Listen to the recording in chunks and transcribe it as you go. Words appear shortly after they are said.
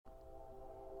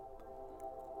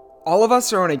All of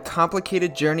us are on a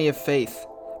complicated journey of faith,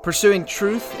 pursuing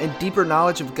truth and deeper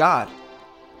knowledge of God.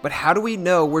 But how do we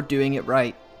know we're doing it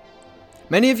right?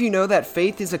 Many of you know that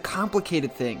faith is a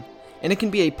complicated thing, and it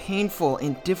can be a painful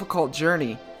and difficult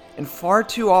journey, and far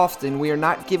too often we are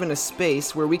not given a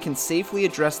space where we can safely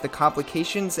address the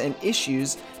complications and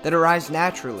issues that arise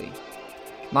naturally.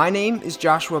 My name is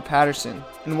Joshua Patterson,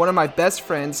 and one of my best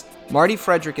friends, Marty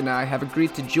Frederick, and I have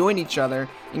agreed to join each other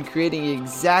in creating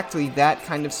exactly that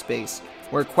kind of space,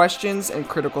 where questions and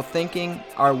critical thinking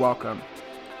are welcome.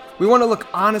 We want to look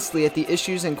honestly at the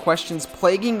issues and questions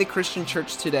plaguing the Christian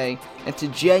church today, and to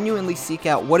genuinely seek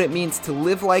out what it means to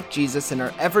live like Jesus in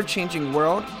our ever-changing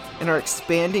world, in our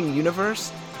expanding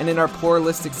universe, and in our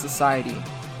pluralistic society.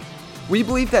 We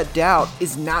believe that doubt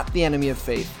is not the enemy of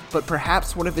faith, but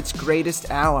perhaps one of its greatest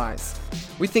allies.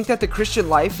 We think that the Christian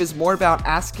life is more about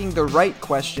asking the right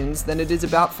questions than it is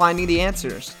about finding the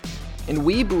answers. And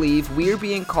we believe we are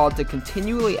being called to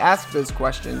continually ask those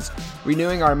questions,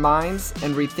 renewing our minds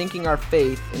and rethinking our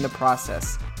faith in the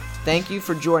process. Thank you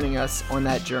for joining us on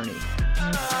that journey.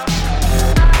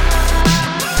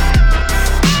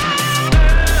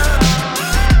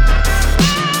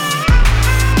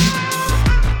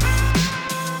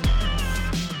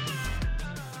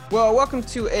 Well, welcome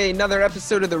to another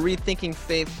episode of the Rethinking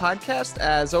Faith podcast.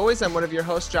 As always, I'm one of your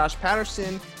hosts, Josh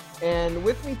Patterson, and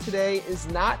with me today is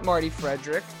not Marty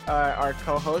Frederick, our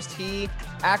co-host. He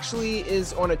actually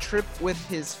is on a trip with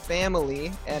his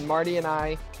family, and Marty and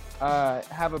I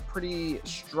have a pretty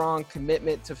strong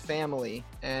commitment to family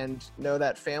and know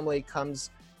that family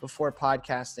comes before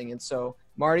podcasting. And so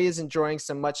Marty is enjoying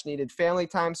some much-needed family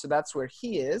time, so that's where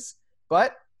he is.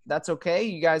 But that's okay.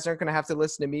 You guys aren't going to have to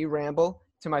listen to me ramble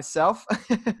to myself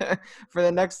for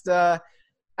the next hour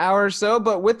or so.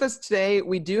 But with us today,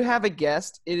 we do have a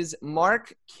guest. It is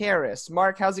Mark Karris.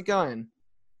 Mark, how's it going?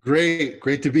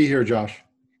 Great to be here, Josh.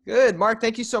 Good. Mark,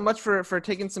 thank you so much for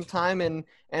taking some time and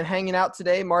hanging out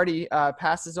today. Marty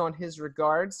passes on his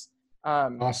regards.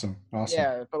 Awesome.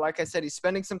 Yeah, but like I said, he's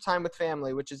spending some time with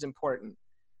family, which is important.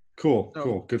 Cool.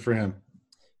 So, Good for him.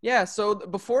 Yeah, so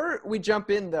before we jump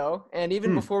in, though, and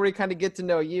even before we kind of get to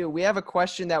know you, we have a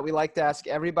question that we like to ask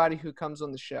everybody who comes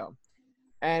on the show.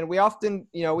 And we often,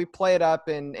 we play it up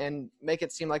and make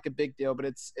it seem like a big deal, but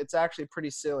it's actually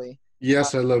pretty silly.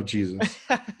 Yes, I love Jesus.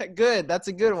 Good. That's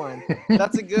a good one.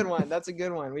 That's a good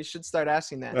one. We should start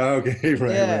asking that. Okay,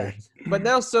 right. But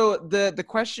no, so the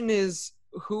question is,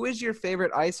 who is your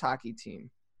favorite ice hockey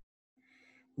team?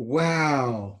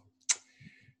 Wow.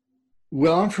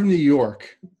 Well, I'm from New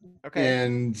York. Okay.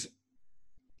 And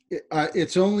I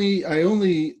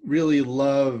only really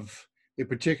love a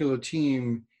particular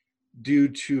team due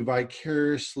to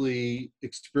vicariously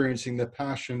experiencing the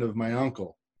passion of my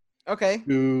uncle. Okay.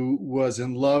 Who was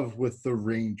in love with the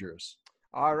Rangers.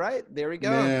 All right, there we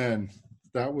go. Man,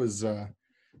 that was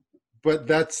but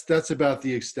that's about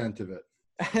the extent of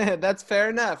it. That's fair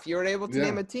enough. You were able to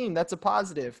name a team. That's a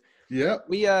positive. Yeah.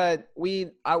 We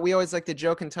always like to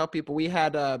joke and tell people we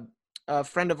had a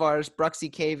friend of ours, Bruxy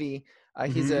Cavey.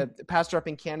 He's a pastor up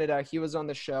in Canada. He was on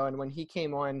the show, and when he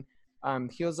came on,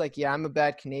 he was like, "Yeah, I'm a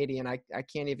bad Canadian. I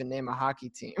can't even name a hockey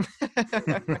team."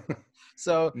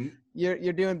 So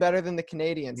you're doing better than the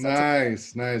Canadians.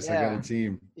 That's nice. Yeah. I got a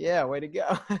team. Yeah, way to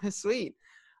go. Sweet.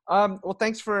 Well,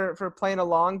 thanks for playing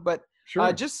along, but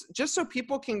Sure. just so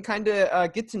people can kind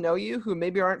of get to know you who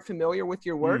maybe aren't familiar with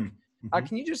your work.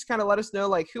 Can you just kind of let us know,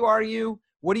 like, who are you?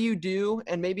 What do you do?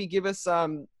 And maybe give us a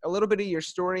little bit of your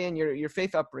story and your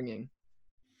faith upbringing.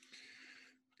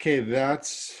 Okay,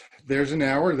 there's an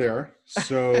hour there.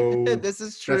 So this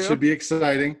is true. That should be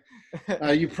exciting.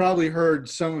 You probably heard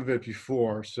some of it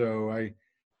before. So I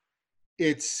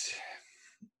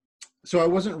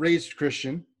wasn't raised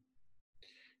Christian.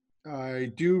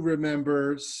 I do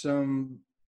remember some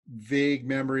vague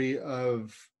memory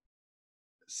of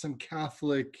some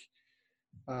Catholic,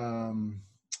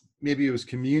 maybe it was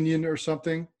communion or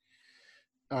something.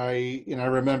 I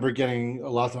remember getting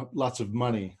lots of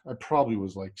money. I probably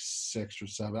was like 6 or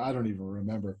 7. I don't even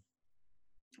remember.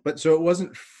 But so it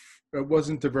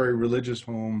wasn't a very religious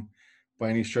home by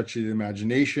any stretch of the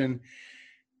imagination.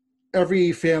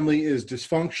 Every family is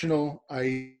dysfunctional.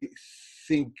 I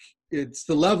think it's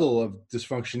the level of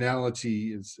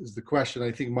dysfunctionality is the question.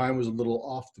 I think mine was a little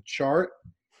off the chart,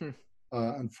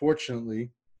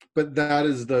 unfortunately. But that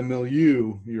is the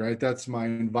milieu, right? That's my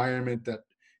environment that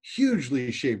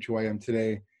hugely shaped who I am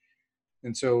today.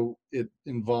 And so it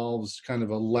involves kind of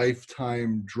a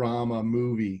lifetime drama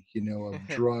movie, of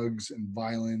drugs and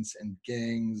violence and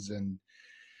gangs and,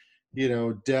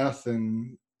 death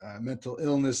and mental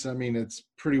illness. I mean, it's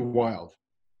pretty wild.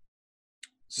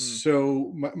 Mm.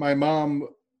 So my mom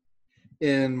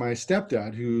and my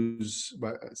stepdad, who's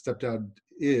my stepdad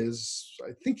is,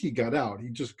 I think he got out. He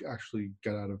just actually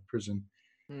got out of prison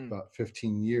Mm. about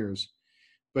 15 years,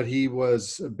 but he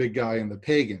was a big guy in the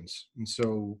pagans. And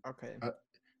so, Okay. uh,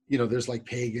 there's like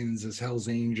pagans as Hell's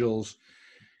Angels.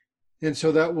 And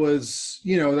so that was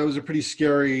a pretty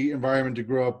scary environment to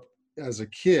grow up as a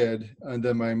kid. And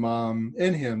then my mom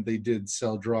and him, they did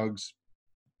sell drugs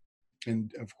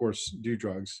and, of course, do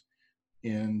drugs.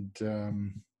 And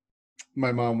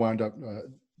my mom wound up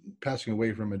passing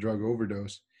away from a drug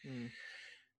overdose. Mm.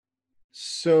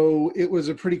 So it was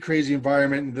a pretty crazy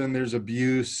environment. And then there's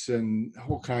abuse and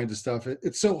all kinds of stuff.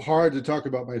 It's so hard to talk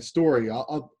about my story.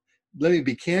 I'll let me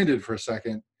be candid for a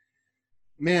second.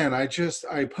 Man, I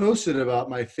posted about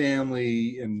my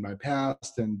family and my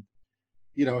past, and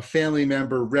a family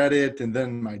member read it, and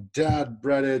then my dad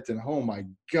read it, and oh my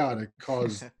God, it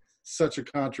caused such a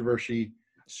controversy.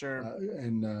 Sure.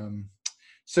 And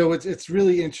so it's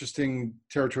really interesting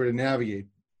territory to navigate.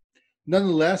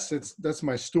 Nonetheless, that's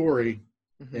my story,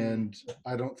 Hmm. and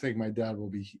I don't think my dad will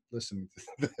be listening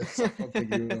to this. I don't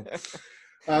think he will.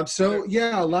 Sure. So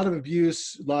yeah, a lot of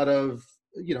abuse, a lot of,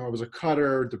 I was a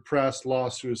cutter, depressed,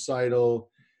 lost, suicidal.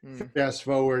 Mm. Fast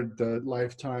forward the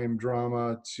lifetime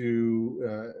drama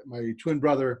to my twin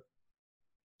brother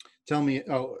tell me,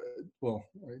 oh, well,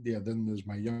 yeah, then there's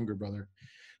my younger brother.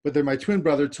 But then my twin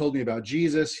brother told me about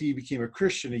Jesus. He became a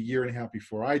Christian a year and a half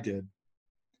before I did.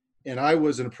 And I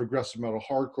was in a progressive metal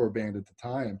hardcore band at the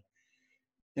time.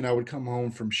 And I would come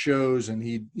home from shows and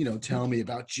he'd, tell me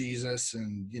about Jesus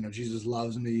and, Jesus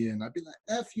loves me. And I'd be like,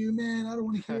 F you, man, I don't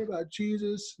want to hear about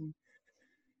Jesus.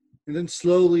 And then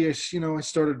slowly, I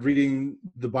started reading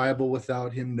the Bible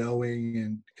without him knowing.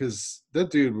 And because that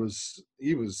dude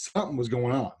something was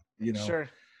going on. Sure.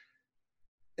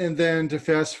 And then to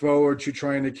fast forward to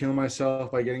trying to kill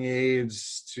myself by getting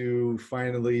AIDS, to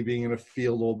finally being in a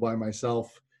field all by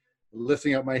myself,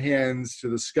 lifting up my hands to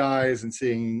the skies and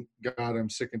saying, God, I'm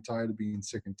sick and tired of being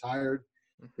sick and tired.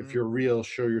 If Hmm. you're real,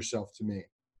 show yourself to me.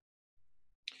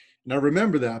 And I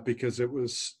remember that because it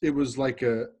was like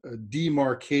a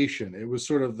demarcation. It was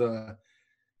sort of the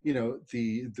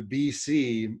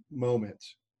BC moment.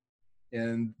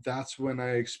 And that's when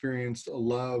I experienced a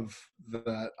love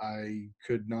that I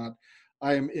could not.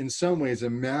 I am in some ways a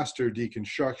master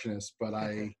deconstructionist, but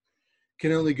I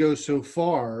can only go so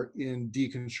far in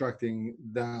deconstructing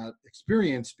that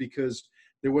experience because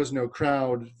there was no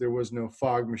crowd, there was no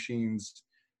fog machines,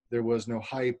 there was no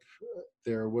hype,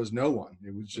 there was no one.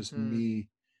 It was just Hmm. me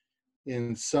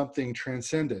in something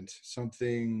transcendent,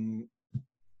 something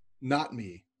not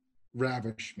me,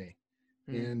 ravished me.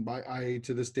 Mm. And I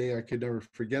to this day, I could never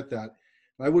forget that.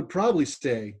 I would probably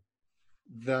say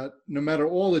that no matter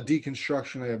all the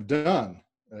deconstruction I have done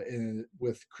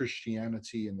with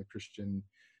Christianity and the Christian,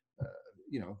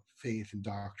 uh, faith and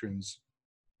doctrines,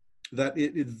 that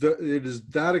it is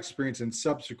that experience and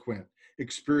subsequent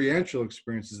experiential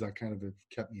experiences that kind of have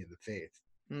kept me in the faith.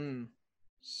 Mm.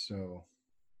 So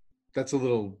that's a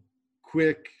little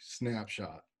quick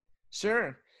snapshot.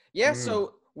 Sure. Yeah. Yeah.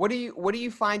 So, what do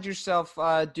you find yourself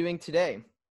doing today?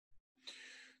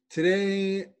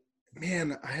 Today,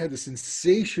 man, I had this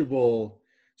insatiable.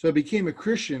 So I became a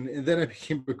Christian, and then I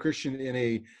became a Christian in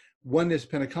a oneness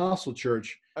Pentecostal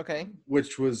church, Okay.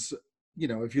 which was,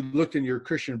 if you looked in your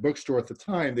Christian bookstore at the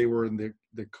time, they were in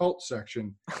the cult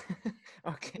section.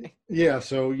 Okay. Yeah,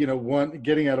 so one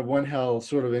getting out of one hell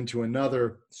sort of into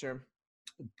another, Sure.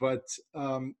 but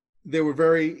they were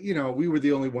very, we were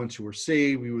the only ones who were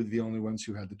saved. We were the only ones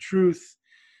who had the truth.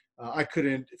 I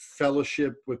couldn't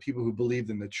fellowship with people who believed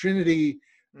in the Trinity.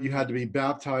 You Mm. had to be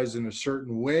baptized in a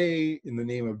certain way in the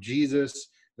name of Jesus.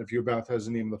 And if you're baptized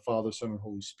in the name of the Father, Son, and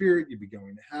Holy Spirit, you'd be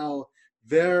going to hell.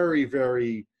 Very,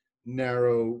 very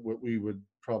narrow, what we would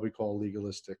probably call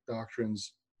legalistic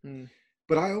doctrines. Mm.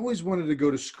 But I always wanted to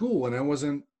go to school, and I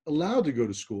wasn't allowed to go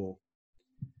to school.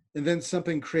 And then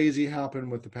something crazy happened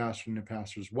with the pastor and the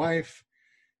pastor's wife.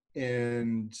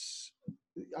 And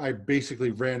I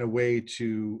basically ran away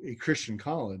to a Christian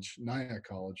college, Nyack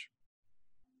College.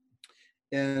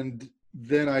 And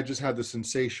then I just had this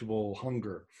insatiable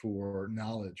hunger for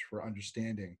knowledge, for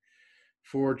understanding,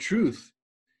 for truth.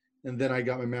 And then I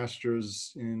got my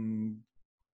master's in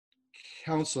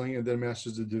counseling and then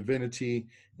master's of divinity.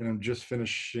 And I'm just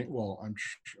finishing, well,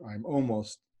 I'm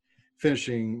almost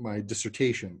finishing my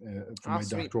dissertation for Oh, my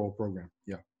sweet. doctoral program.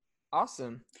 Yeah.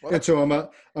 Awesome. Well, And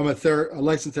that's so a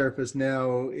licensed therapist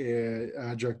now,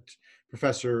 adjunct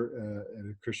professor at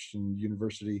a Christian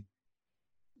university,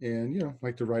 and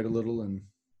like to write a little and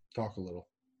talk a little.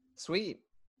 sweet.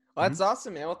 Well, that's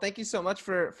awesome, man. Well, thank you so much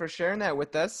for sharing that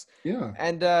with us. Yeah.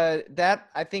 And that,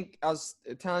 I think I was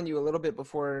telling you a little bit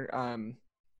before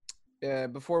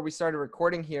we started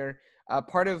recording here.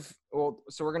 So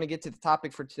we're going to get to the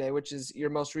topic for today, which is your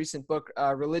most recent book,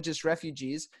 Religious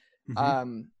Refugees. Hmm.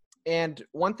 Um, and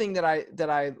one thing that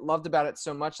I loved about it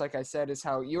so much, like I said, is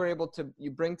how you were able to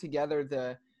you bring together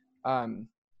the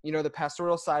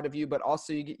pastoral side of you, but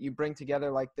also you bring together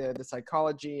like the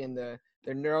psychology and the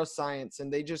neuroscience,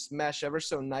 and they just mesh ever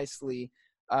so nicely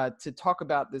to talk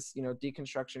about this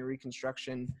deconstruction,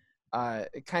 reconstruction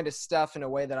kind of stuff in a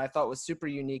way that I thought was super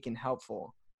unique and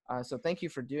helpful. So thank you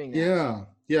for doing that. Yeah.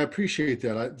 Yeah. I appreciate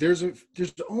that. There's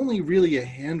only really a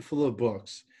handful of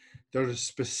books that are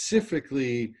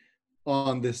specifically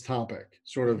on this topic,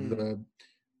 sort of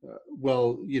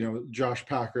Mm-hmm. Josh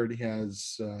Packard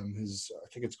has I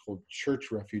think it's called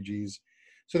Church Refugees.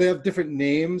 So they have different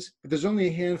names, but there's only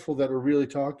a handful that are really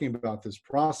talking about this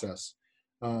process.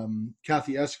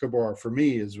 Kathy Escobar, for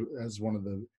me, is one of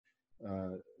the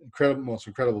most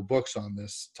incredible books on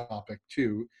this topic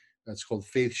too. That's called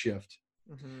Faith Shift.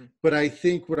 Mm-hmm. But I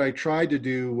think what I tried to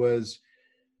do was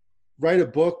write a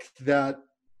book that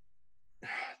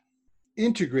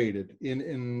integrated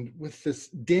in with this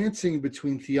dancing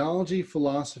between theology,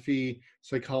 philosophy,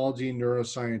 psychology,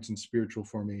 neuroscience, and spiritual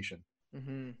formation.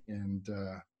 Mm-hmm. And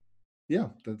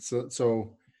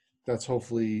that's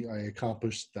hopefully I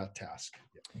accomplished that task.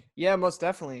 Yeah, most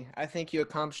definitely. I think you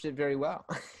accomplished it very well.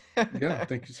 Yeah,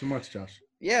 thank you so much, Josh.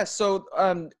 Yeah. So,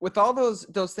 with all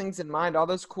those things in mind, all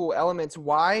those cool elements,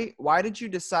 why did you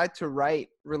decide to write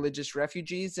Religious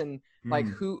Refugees, and like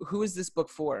who is this book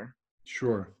for?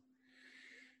 Sure.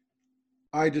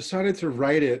 I decided to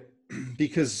write it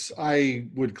because I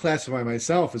would classify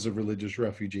myself as a religious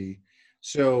refugee.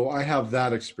 So I have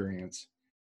that experience.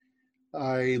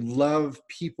 I love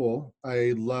people.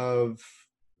 I love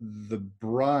the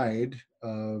bride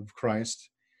of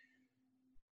Christ.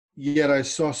 Yet I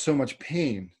saw so much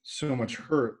pain, so much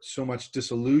hurt, so much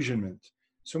disillusionment,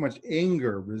 so much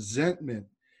anger, resentment,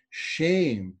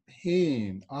 shame,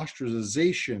 pain,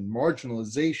 ostracization,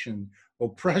 marginalization,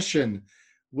 oppression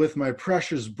with my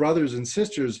precious brothers and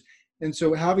sisters. And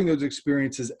so having those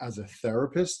experiences as a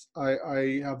therapist,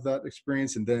 I have that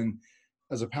experience. And then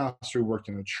as a pastor who worked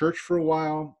in a church for a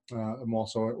while, I'm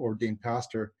also an ordained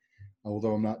pastor,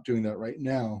 although I'm not doing that right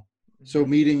now. So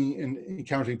meeting and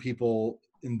encountering people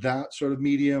in that sort of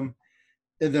medium,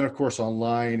 and then of course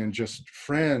online and just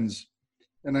friends.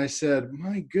 And I said,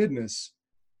 my goodness,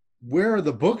 where are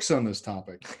the books on this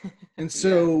topic? And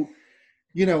so,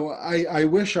 I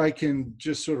wish I can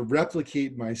just sort of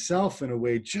replicate myself in a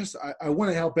way. I want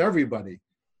to help everybody.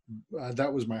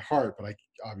 That was my heart, but I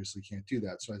obviously can't do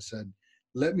that. So I said,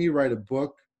 let me write a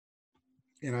book,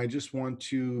 and I just want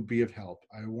to be of help.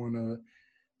 I want to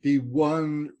be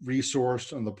one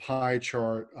resource on the pie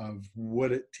chart of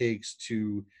what it takes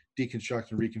to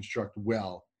deconstruct and reconstruct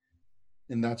well.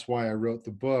 And that's why I wrote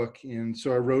the book. And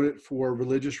so I wrote it for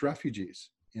religious refugees.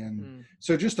 And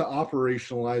so just to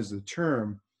operationalize the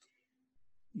term,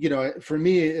 for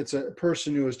me, it's a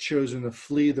person who has chosen to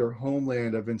flee their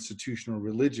homeland of institutional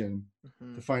religion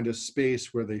to find a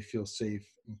space where they feel safe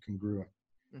and congruent.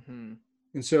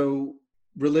 And so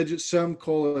some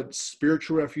call it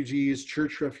spiritual refugees,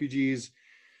 church refugees.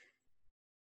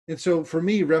 And so for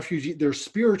me, they're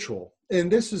spiritual.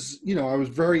 And this is, I was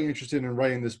very interested in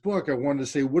writing this book. I wanted to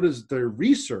say, what does the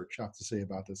research have to say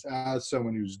about this as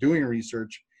someone who's doing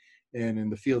research and in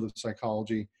the field of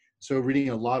psychology? So reading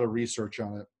a lot of research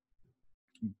on it.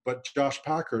 But Josh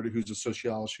Packard, who's a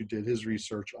sociologist who did his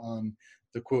research on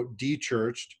the quote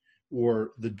de-churched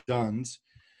or the Duns,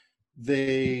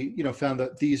 they found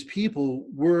that these people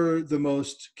were the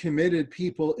most committed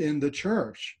people in the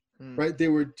church, right? They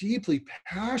were deeply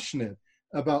passionate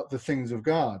about the things of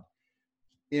God,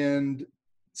 and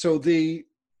so they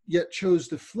yet chose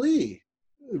to flee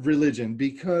religion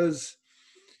because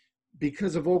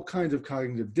of all kinds of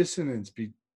cognitive dissonance,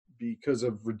 because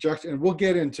of rejection. And we'll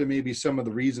get into maybe some of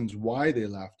the reasons why they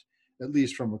left, at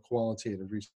least from a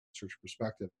qualitative research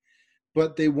perspective.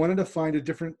 But they wanted to find a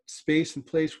different space and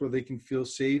place where they can feel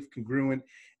safe, congruent,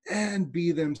 and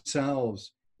be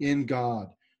themselves in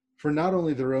God for not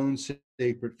only their own sake,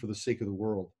 but for the sake of the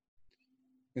world.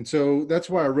 And so that's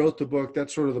why I wrote the book.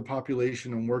 That's sort of the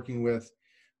population I'm working with.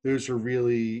 Those are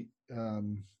really,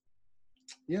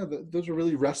 those are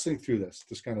really wrestling through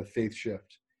this kind of faith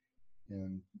shift.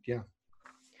 And yeah.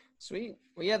 Sweet.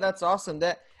 Well, yeah, that's awesome.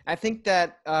 I think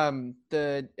that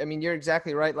you're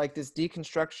exactly right. Like this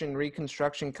deconstruction,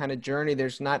 reconstruction kind of journey,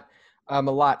 there's not a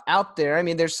lot out there. I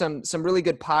mean, there's some really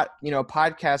good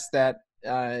podcasts that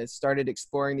started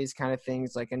exploring these kind of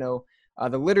things. Like I know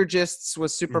the Liturgists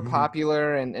was super Mm-hmm.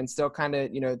 popular and still kind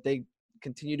of, they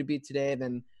continue to be today.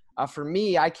 Then for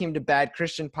me, I came to Bad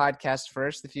Christian Podcast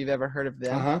first, if you've ever heard of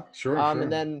them. Sure, sure.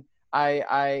 And then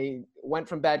I went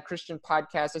from Bad Christian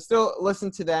Podcast. I still listen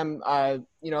to them,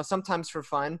 sometimes for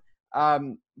fun.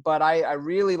 But I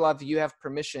really love You Have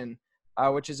Permission,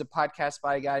 which is a podcast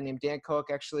by a guy named Dan Koch.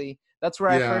 Actually, that's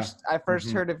where Yeah. I first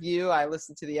Mm-hmm. heard of you. I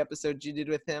listened to the episode you did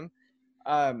with him.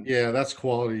 Yeah, that's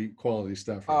quality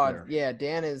stuff right there. Yeah,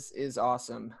 Dan is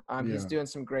awesome. He's Yeah. doing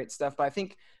some great stuff. But I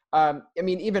think,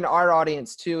 even our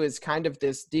audience too is kind of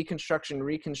this deconstruction,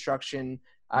 reconstruction,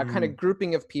 kind of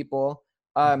grouping of people.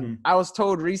 I was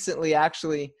told recently,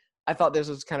 actually, I thought this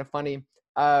was kind of funny,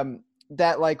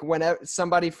 that like whenever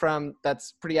somebody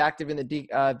that's pretty active in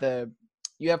the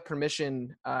You Have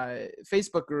Permission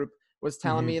Facebook group was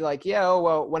telling me like, yeah, oh,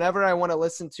 well, whenever I want to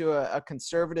listen to a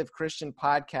conservative Christian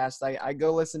podcast, I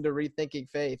go listen to Rethinking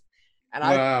Faith. And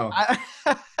wow.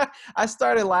 I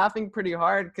started laughing pretty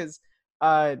hard because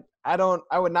I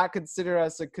would not consider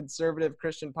us a conservative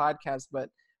Christian podcast, but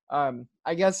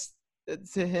I guess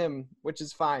to him, which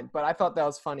is fine. But I thought that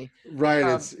was funny. Right.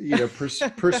 It's,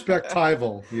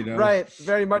 perspectival, Right.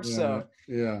 Very much yeah, so.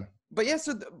 Yeah. But yeah,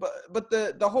 so but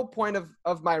the whole point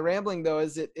of my rambling though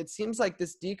is it seems like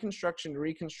this deconstruction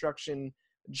reconstruction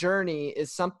journey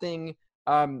is something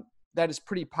that is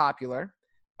pretty popular.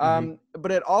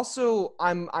 But it also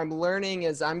I'm learning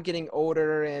as I'm getting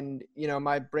older and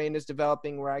my brain is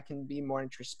developing where I can be more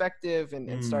introspective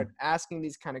and start asking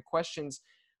these kind of questions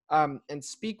and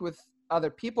speak with other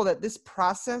people, that this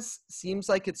process seems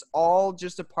like it's all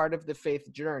just a part of the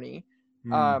faith journey.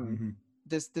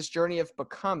 This journey of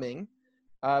becoming,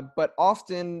 but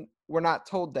often we're not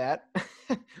told that.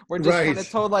 We're just kind of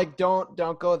told like don't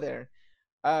go there.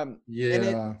 And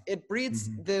it breeds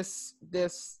this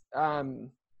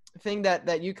thing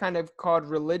that you kind of called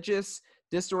religious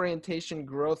disorientation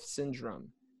growth syndrome.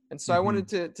 And so I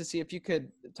wanted to see if you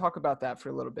could talk about that for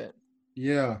a little bit.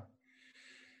 Yeah.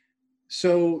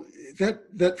 So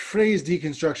that phrase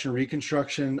deconstruction,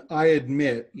 reconstruction, I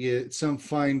admit some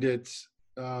find it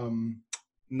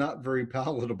not very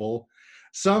palatable.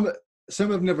 Some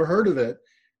have never heard of it,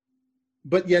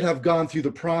 but yet have gone through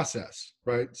the process,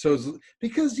 right? So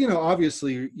because,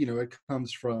 obviously, it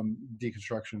comes from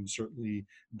deconstruction, certainly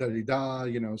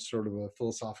Derrida, sort of a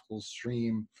philosophical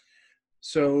stream.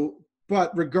 So,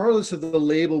 but regardless of the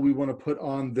label we want to put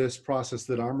on this process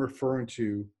that I'm referring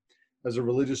to as a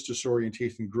religious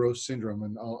disorientation growth syndrome,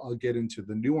 and I'll get into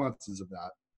the nuances of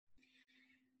that.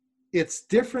 It's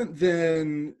different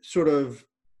than sort of,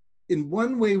 in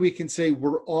one way we can say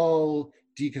we're all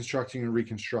deconstructing and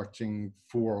reconstructing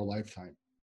for a lifetime.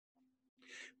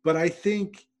 But I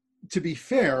think, to be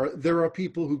fair, there are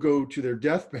people who go to their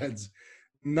deathbeds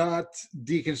not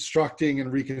deconstructing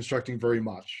and reconstructing very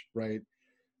much, right?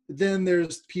 Then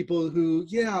there's people who,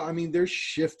 they're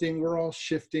shifting. We're all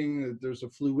shifting. There's a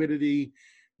fluidity.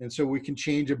 And so we can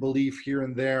change a belief here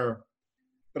and there.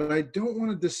 But I don't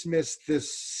want to dismiss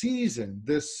this season,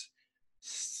 this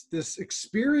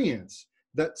experience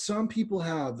that some people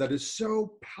have that is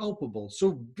so palpable,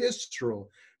 so visceral,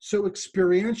 so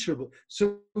experiential,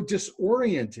 so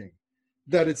disorienting,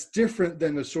 that it's different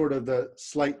than the sort of the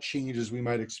slight changes we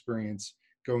might experience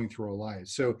going through our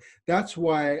lives. So that's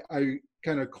why I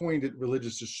kind of coined it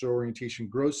religious disorientation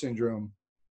growth syndrome.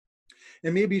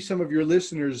 And maybe some of your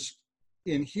listeners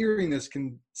in hearing this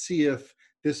can see if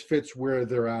this fits where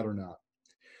they're at or not.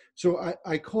 So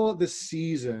I call it this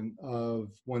season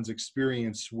of one's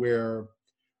experience where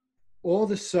all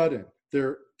of a sudden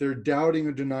they're doubting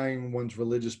or denying one's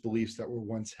religious beliefs that were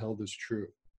once held as true.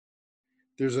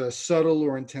 There's a subtle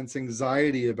or intense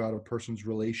anxiety about a person's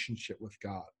relationship with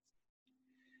God.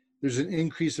 There's an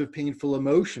increase of painful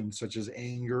emotions such as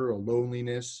anger or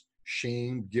loneliness,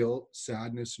 shame, guilt,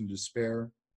 sadness, and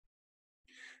despair.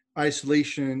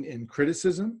 Isolation and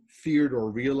criticism, feared or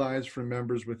realized from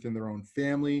members within their own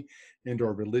family and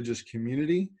or religious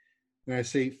community. And I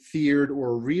say feared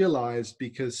or realized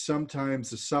because sometimes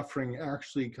the suffering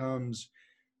actually comes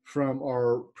from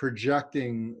our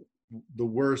projecting the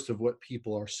worst of what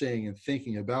people are saying and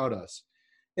thinking about us.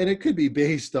 And it could be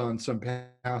based on some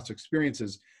past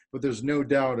experiences, but there's no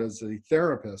doubt as a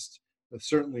therapist,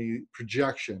 certainly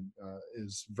projection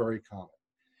is very common.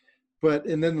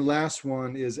 And then the last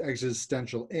one is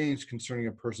existential angst concerning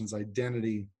a person's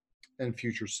identity and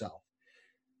future self.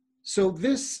 So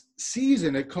this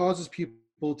season, it causes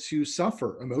people to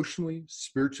suffer emotionally,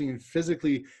 spiritually, and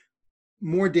physically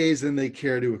more days than they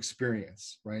care to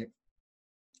experience, right?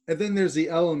 And then there's the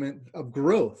element of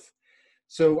growth.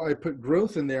 So I put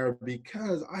growth in there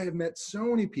because I have met so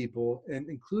many people, and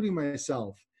including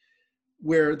myself,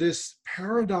 where this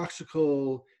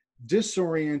paradoxical,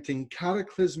 disorienting,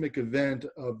 cataclysmic event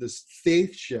of this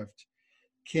faith shift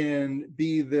can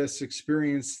be this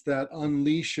experience that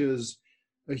unleashes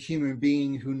a human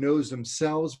being who knows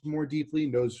themselves more deeply,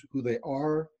 knows who they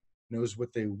are, knows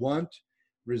what they want,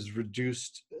 has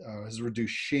reduced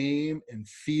shame and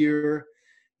fear.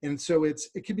 And so it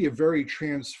can be a very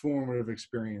transformative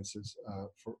experiences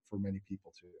for many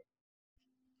people too.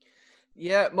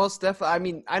 Yeah, most definitely. I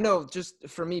mean, I know just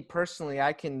for me personally,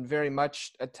 I can very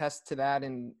much attest to that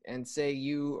and say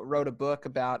you wrote a book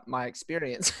about my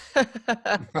experience.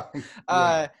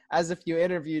 Yeah. As if you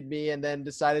interviewed me and then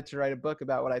decided to write a book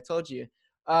about what I told you.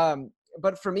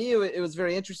 But for me, it was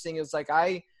very interesting. It was like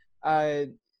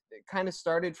it kind of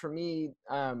started for me.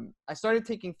 I started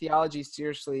taking theology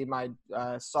seriously my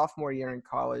sophomore year in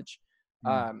college.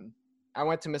 Mm. I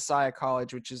went to Messiah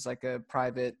College, which is like a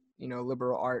private,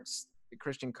 liberal arts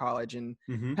Christian college in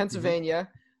Hmm. Hmm. Pennsylvania.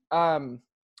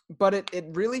 But it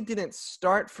really didn't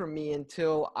start for me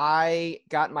until I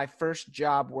got my first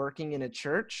job working in a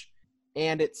church,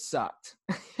 and it sucked.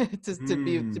 To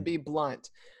Mm. be blunt,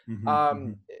 Hmm. Hmm.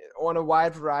 um, on a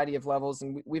wide variety of levels,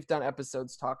 and we've done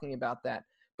episodes talking about that.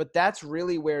 But that's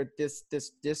really where this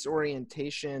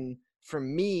disorientation for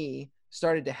me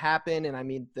started to happen, and I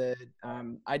mean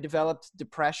I developed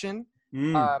depression.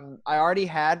 Mm. I already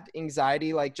had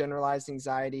anxiety, like generalized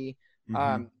anxiety. Hmm.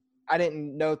 Um, I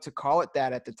didn't know to call it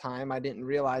that at the time. I didn't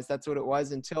realize that's what it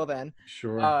was until then.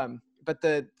 Sure. But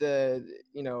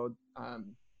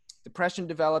depression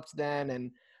developed then,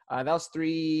 and that was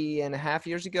 3.5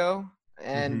 years ago.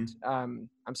 And Hmm.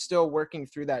 I'm still working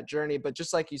through that journey. But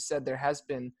just like you said, there has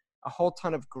been a whole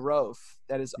ton of growth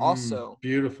that is Mm. also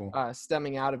Beautiful.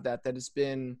 stemming out of that has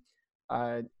been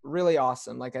really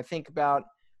awesome. Like I think about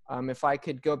if I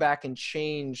could go back and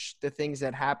change the things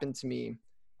that happened to me,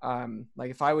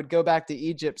 like if I would go back to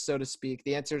Egypt, so to speak,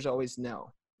 the answer is always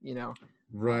no, Um,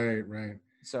 Right. Right.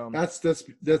 so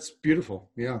That's beautiful.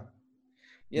 Yeah.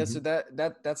 yeah, Hmm. so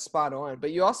that's spot on.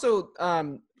 But you also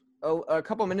a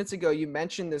couple minutes ago you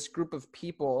mentioned this group of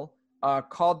people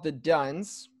called the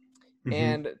Duns, Hmm.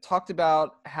 and talked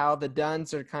about how the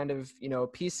Duns are kind of,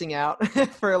 piecing out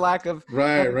for lack of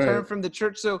Right. better Right. term from the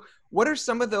church. So what are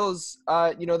some of those,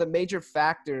 the major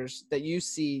factors that you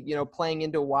see, playing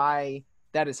into why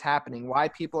that is happening, why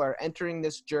people are entering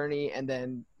this journey and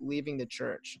then leaving the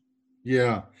church?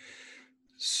 Yeah.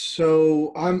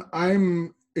 So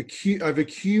I've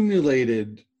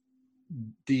accumulated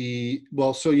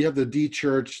so you have the D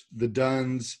church, the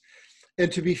Duns,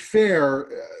 and to be fair,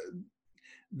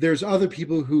 there's other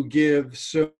people who give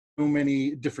so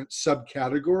many different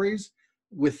subcategories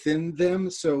within them.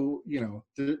 So,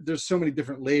 there's so many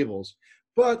different labels,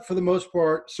 but for the most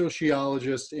part,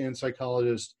 sociologists and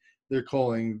psychologists, they're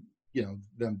calling,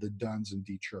 them the Duns and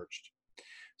de-churched.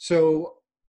 So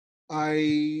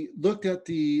I looked at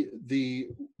the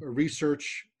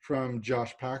research from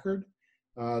Josh Packard,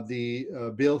 the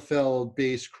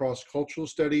Bielefeld-based cross-cultural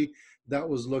study that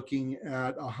was looking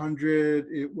at 100.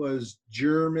 It was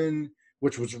German,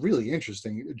 which was really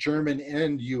interesting. German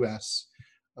and U.S.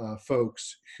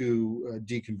 Folks who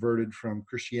deconverted from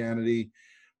Christianity.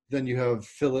 Then you have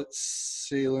Philip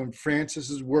Salem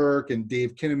Francis's work and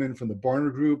Dave Kinnaman from the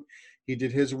Barner Group. He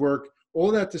did his work.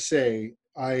 All that to say,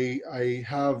 I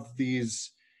have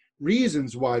these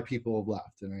reasons why people have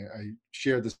left, and I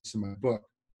shared this in my book,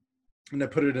 and I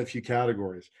put it in a few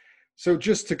categories. So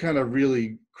just to kind of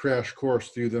really crash course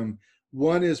through them,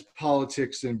 one is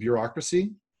politics and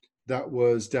bureaucracy. That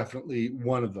was definitely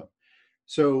one of them.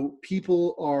 So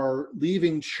people are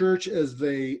leaving church as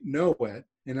they know it,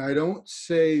 and I don't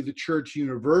say the church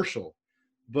universal,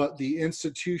 but the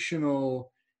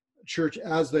institutional church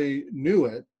as they knew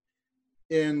it.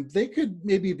 And they could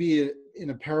maybe be in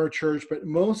a parachurch, but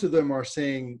most of them are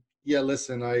saying, yeah,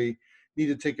 listen, I need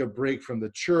to take a break from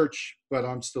the church, but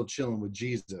I'm still chilling with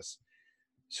Jesus.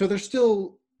 So they're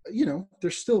still,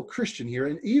 they're still Christian here.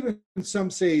 And even some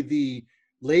say the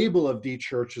label of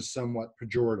de-church is somewhat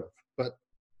pejorative, but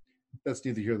that's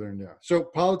neither here nor there. So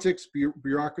politics,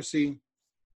 bureaucracy,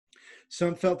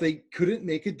 some felt they couldn't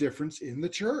make a difference in the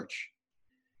church.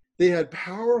 They had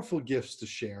powerful gifts to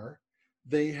share.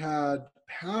 They had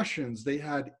passions. They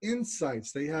had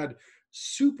insights. They had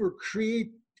super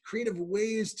creative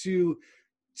ways to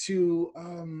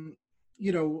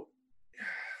you know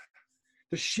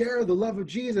to share the love of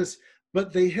Jesus,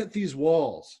 but they hit these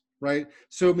walls, right?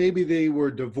 So maybe they were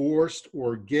divorced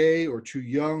or gay or too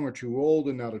young or too old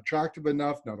and not attractive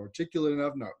enough, not articulate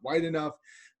enough, not white enough.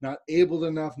 not able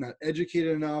enough, not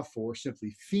educated enough, or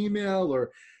simply female,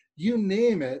 or you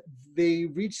name it, they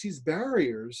reach these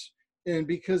barriers, and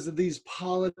because of these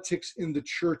politics in the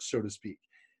church, so to speak.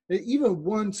 Even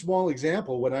one small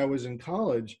example, when I was in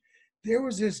college, there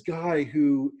was this guy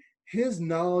who his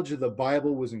knowledge of the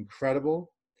Bible was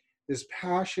incredible. His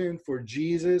passion for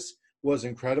Jesus was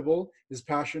incredible. His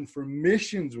passion for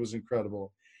missions was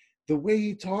incredible. The way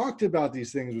he talked about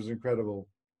these things was incredible.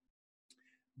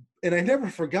 And I never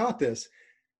forgot this.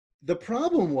 The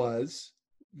problem was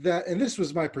that, and this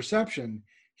was my perception,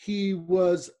 he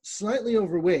was slightly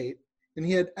overweight and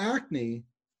he had acne,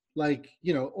 like,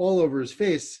 all over his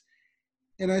face.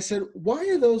 And I said, why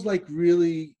are those like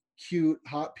really cute,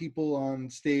 hot people on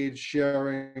stage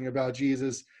sharing about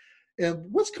Jesus? And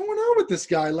what's going on with this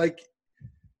guy?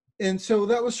 And so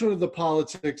that was sort of the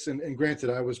politics. And granted,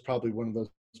 I was probably one of those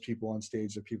people on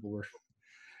stage that people were,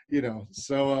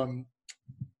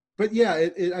 but yeah,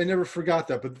 I never forgot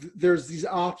that. But there's these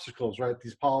obstacles, right?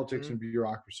 These politics and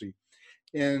bureaucracy.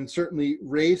 And certainly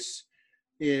racism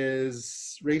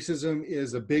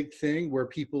is a big thing, where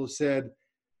people have said,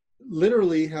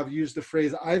 literally have used the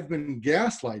phrase, I've been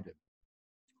gaslighted.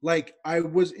 Like, I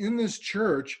was in this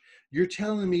church, you're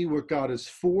telling me what God is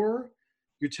for,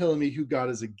 you're telling me who God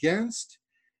is against,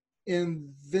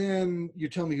 and then you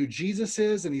tell me who Jesus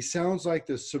is, and he sounds like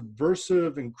this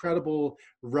subversive, incredible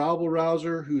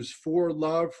rabble-rouser who's for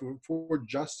love, for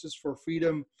justice, for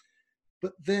freedom.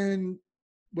 But then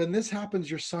when this happens,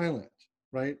 you're silent,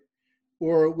 right?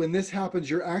 Or when this happens,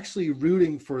 you're actually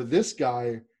rooting for this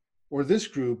guy or this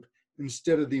group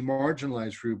instead of the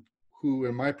marginalized group, who,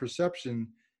 in my perception,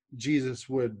 Jesus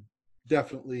would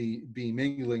definitely be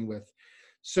mingling with.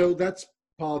 So that's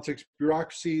politics,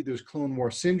 bureaucracy. There's Clone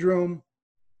War syndrome.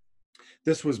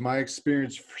 This was my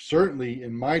experience, certainly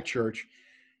in my church,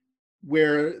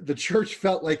 where the church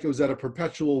felt like it was at a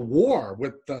perpetual war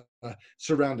with the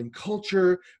surrounding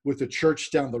culture, with the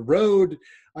church down the road.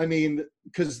 I mean,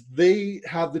 because they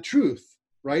have the truth,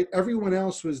 right? Everyone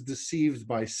else was deceived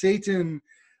by Satan.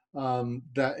 Forget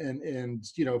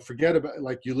about,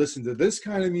 like, you listen to this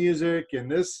kind of music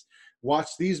and watch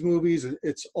these movies.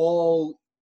 It's all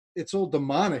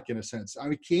demonic in a sense.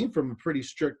 I came from a pretty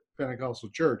strict Pentecostal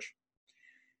church.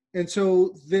 And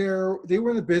so they were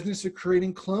in the business of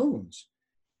creating clones.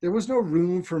 There was no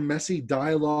room for messy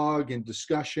dialogue and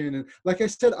discussion. And like I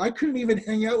said, I couldn't even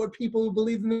hang out with people who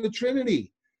believed in the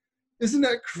Trinity. Isn't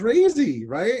that crazy,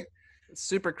 right? It's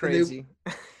super crazy.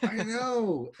 I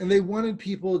know. And they wanted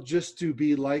people just to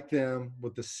be like them,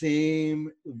 with the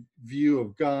same view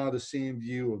of God, the same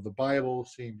view of the Bible,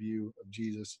 same view of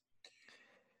Jesus.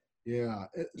 Yeah.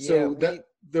 So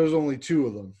there's only two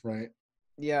of them, right?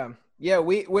 Yeah. Yeah,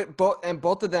 we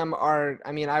both of them are,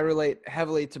 I relate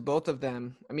heavily to both of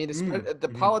them.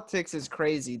 The politics is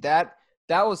crazy. That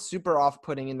was super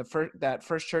off-putting in that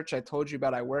first church I told you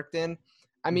about I worked in.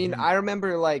 I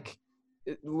remember like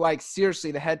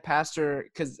seriously, the head pastor,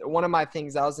 because one of my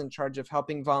things, I was in charge of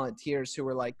helping volunteers who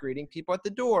were like greeting people at the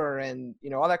door and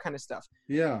all that kind of stuff.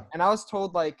 Yeah. And I was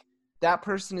told, like, that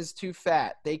person is too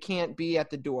fat, they can't be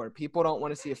at the door, people don't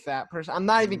want to see a fat person. I'm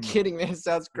not even kidding, man. It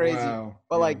sounds crazy. Wow.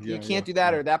 But you can't do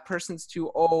that, or that person's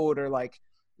too old, or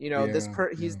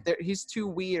he's too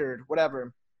weird,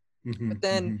 whatever. But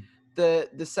then the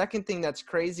second thing that's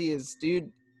crazy is,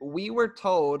 dude, we were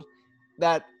told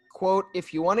that, quote,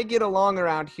 if you want to get along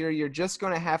around here, you're just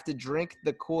going to have to drink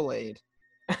the Kool-Aid.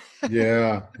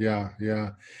 Yeah.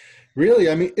 Really,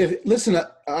 listen,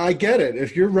 I get it.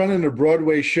 If you're running a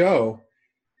Broadway show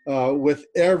with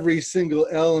every single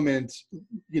element,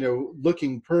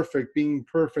 looking perfect, being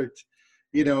perfect,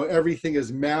 everything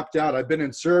is mapped out. I've been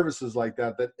in services like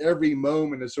that every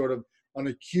moment is sort of on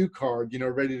a cue card,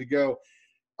 ready to go.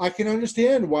 I can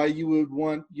understand why you would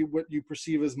want what you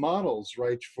perceive as models,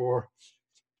 right?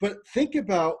 But think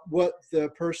about what the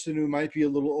person who might be a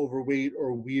little overweight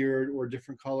or weird or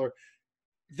different color,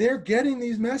 they're getting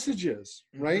these messages,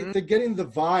 right? They're getting the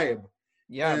vibe.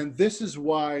 Yeah. And this is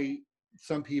why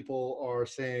some people are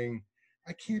saying,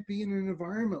 I can't be in an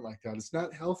environment like that. It's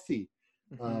not healthy.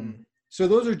 So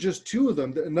those are just two of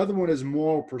them. Another one is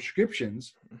moral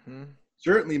prescriptions.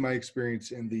 Certainly my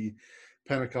experience in the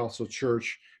Pentecostal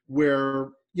church,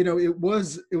 where, it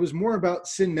was more about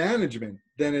sin management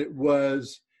than it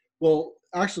was,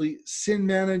 actually sin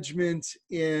management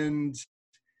and,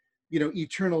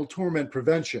 eternal torment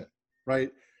prevention,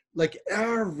 right? Like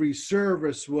every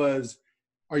service was,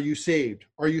 are you saved?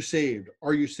 Are you saved?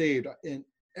 Are you saved? And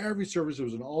every service there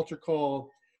was an altar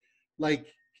call. Like,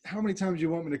 how many times do you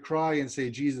want me to cry and say,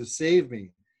 Jesus, save me?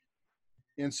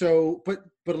 And so, but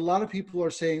a lot of people are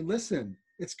saying, listen,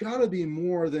 it's got to be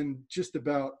more than just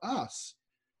about us.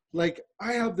 Like,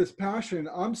 I have this passion.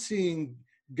 I'm seeing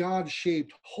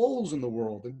God-shaped holes in the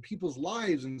world and people's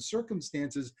lives and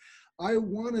circumstances. I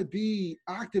want to be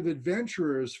active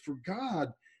adventurers for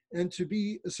God and to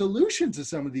be a solution to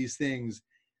some of these things.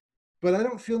 But I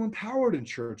don't feel empowered in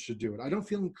church to do it. I don't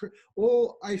feel,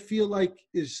 all I feel like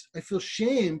is, I feel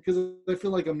shame because I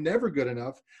feel like I'm never good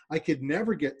enough. I could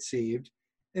never get saved.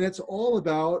 And it's all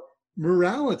about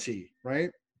morality,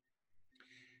 right?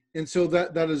 And so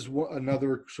that is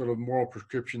another sort of moral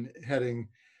prescription heading.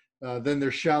 Then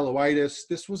there's shallowitis.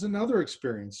 This was another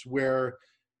experience where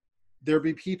there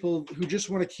be people who just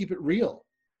want to keep it real.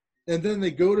 And then they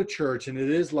go to church and it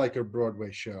is like a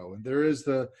Broadway show. And there is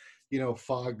the,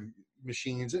 fog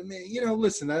machines. And,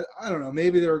 listen, I don't know,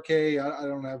 maybe they're okay. I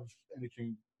don't have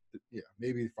anything. Yeah,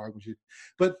 maybe fog machines.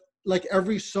 But like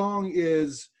every song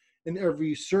is, in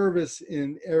every service,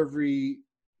 in every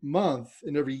month,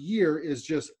 in every year is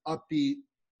just upbeat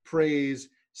praise,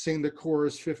 sing the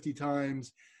chorus 50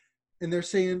 times. And they're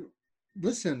saying,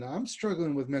 listen, I'm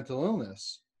struggling with mental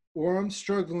illness, or I'm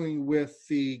struggling with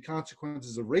the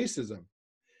consequences of racism,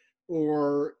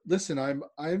 or listen, I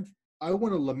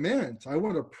want to lament, I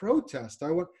want to protest,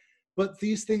 but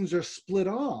these things are split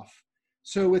off.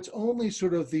 So it's only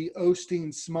sort of the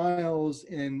Osteen smiles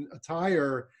and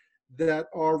attire that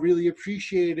are really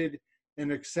appreciated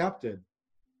and accepted.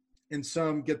 And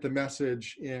some get the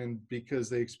message, and because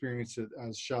they experience it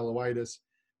as shallowitis,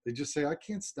 they just say, I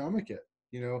can't stomach it.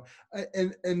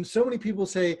 And so many people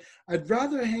say, I'd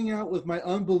rather hang out with my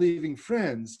unbelieving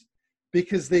friends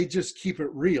because they just keep it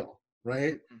real,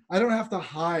 right? I don't have to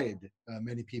hide,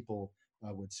 many people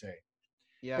would say.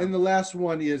 Yeah. And the last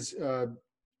one is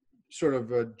sort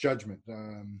of a judgment,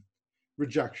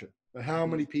 rejection. How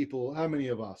many people, how many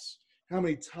of us, how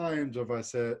many times have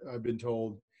I've been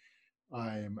told,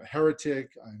 I am a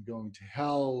heretic, I'm going to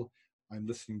hell, I'm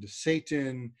listening to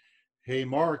Satan. Hey,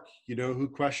 Mark, who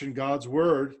questioned God's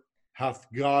word? Hath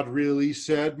God really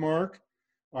said, Mark?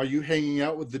 Are you hanging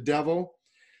out with the devil?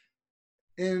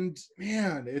 And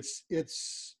man,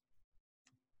 it's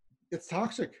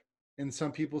toxic. And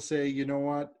some people say, you know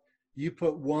what? You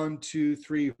put 1, 2,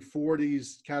 3, 4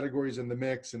 these categories in the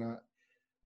mix, and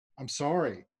I'm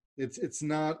sorry. It's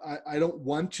not, I don't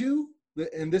want to.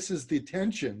 And this is the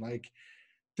tension. Like,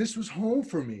 this was home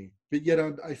for me, but yet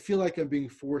I feel like I'm being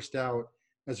forced out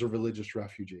as a religious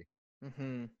refugee.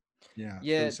 Mm-hmm. Yeah.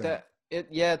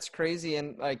 Yeah, it's crazy.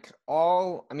 And like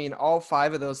all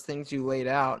 5 of those things you laid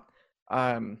out,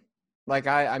 like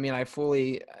I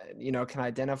fully, can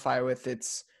identify with.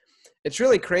 It's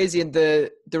really crazy. And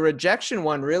the rejection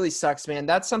one really sucks, man.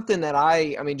 That's something that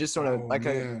just on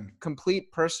a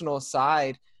complete personal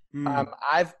side,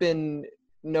 I've been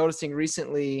noticing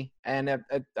recently, and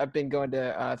I've been going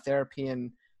to therapy,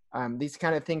 and these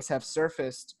kind of things have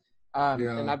surfaced,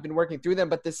 and I've been working through them.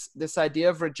 But this idea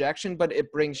of rejection, but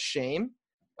it brings shame,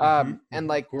 and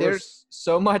like there's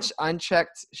so much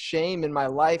unchecked shame in my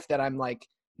life that I'm like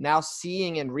now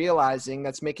seeing and realizing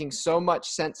that's making so much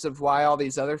sense of why all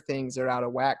these other things are out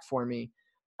of whack for me.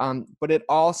 But it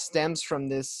all stems from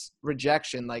this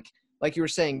rejection, like you were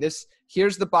saying.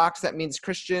 Here's the box that means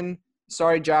Christian.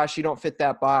 Sorry, Josh, you don't fit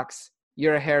that box.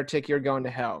 You're a heretic. You're going to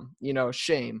hell.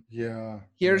 Shame. Yeah.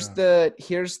 Here's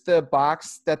the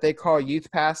box that they call youth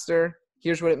pastor.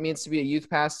 Here's what it means to be a youth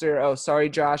pastor. Oh, sorry,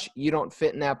 Josh, you don't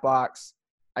fit in that box.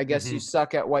 I guess you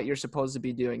suck at what you're supposed to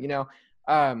be doing.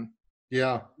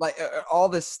 Like all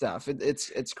this stuff.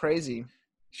 It's crazy.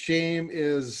 Shame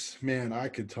is, man, I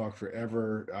could talk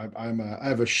forever. I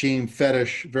have a shame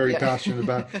fetish, very passionate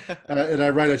about, and I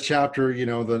write a chapter,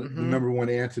 the number one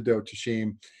antidote to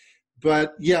shame.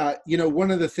 But yeah,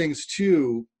 one of the things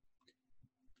too,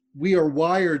 we are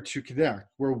wired to connect.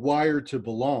 We're wired to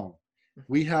belong.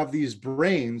 We have these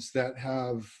brains that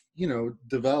have,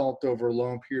 developed over a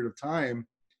long period of time,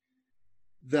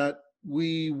 that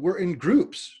we were in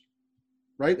groups.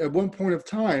 Right? At one point of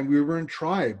time, we were in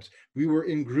tribes, we were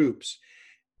in groups,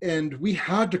 and we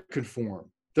had to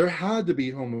conform. There had to be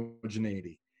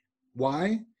homogeneity.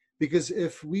 Why? Because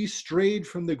if we strayed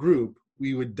from the group,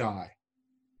 we would die,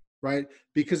 right?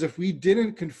 Because if we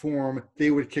didn't conform,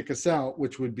 they would kick us out,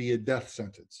 which would be a death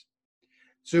sentence.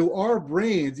 So our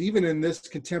brains, even in this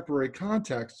contemporary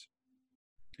context,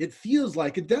 it feels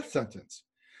like a death sentence.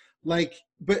 Like,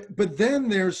 but then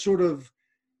there's sort of,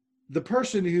 the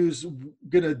person who's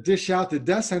going to dish out the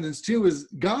death sentence too is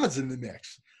God's in the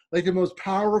mix, like the most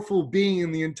powerful being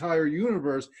in the entire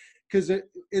universe.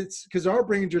 Because our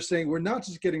brains are saying we're not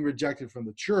just getting rejected from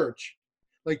the church,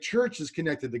 like church is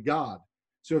connected to God.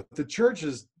 So if the church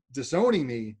is disowning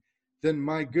me, then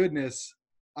my goodness,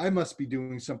 I must be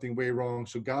doing something way wrong,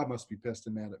 so God must be pissed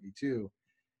and mad at me too.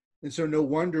 And so no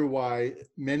wonder why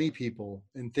many people,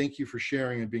 and thank you for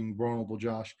sharing and being vulnerable,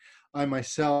 Josh. I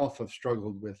myself have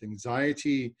struggled with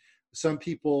anxiety. Some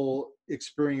people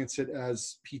experience it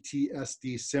as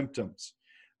PTSD symptoms.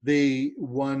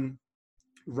 One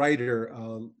writer,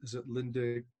 is it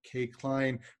Linda K.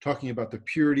 Klein, talking about the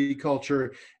purity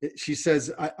culture. She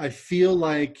says, I feel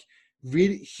like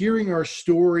hearing our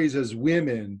stories as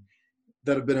women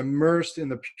that have been immersed in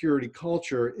the purity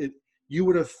culture, you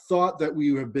would have thought that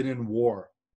we have been in war.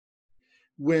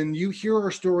 When you hear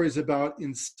our stories about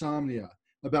insomnia,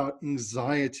 about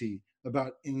anxiety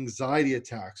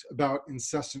attacks, about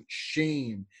incessant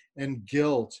shame and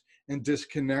guilt and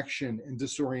disconnection and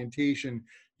disorientation,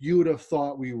 you would have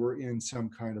thought we were in some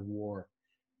kind of war.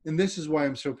 And this is why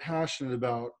I'm so passionate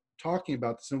about talking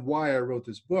about this and why I wrote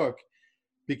this book,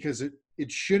 because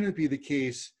it shouldn't be the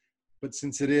case. But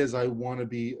since it is, I want to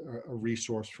be a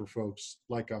resource for folks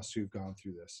like us who've gone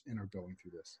through this and are going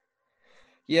through this.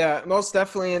 Yeah, most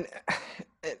definitely. And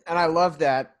I love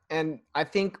that. And I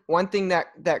think one thing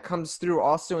that comes through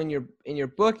also in your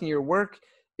book and your work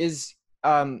is,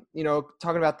 talking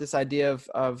about this idea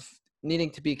of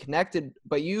needing to be connected,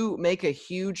 but you make a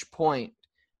huge point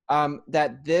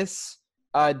that this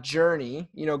journey,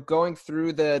 going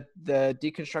through the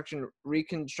deconstruction,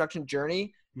 reconstruction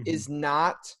journey is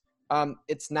not,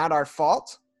 it's not our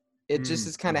fault. It just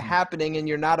is kind of happening, and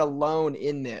you're not alone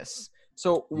in this.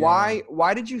 So why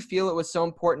did you feel it was so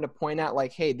important to point out,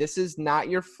 like, hey, this is not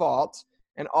your fault,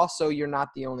 and also you're not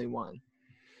the only one?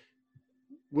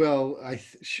 Well,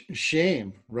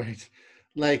 shame, right?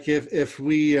 Like if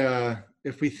we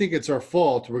think it's our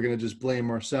fault, we're going to just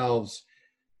blame ourselves.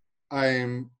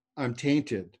 I'm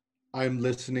tainted. I'm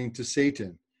listening to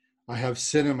Satan. I have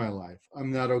sin in my life. I'm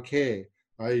not okay.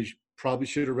 I probably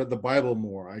should have read the Bible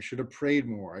more. I should have prayed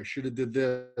more. I should have did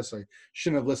this. I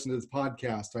shouldn't have listened to this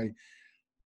podcast.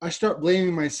 I start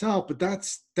blaming myself, but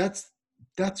that's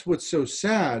what's so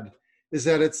sad, is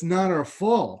that it's not our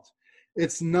fault.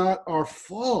 It's not our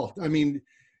fault. I mean,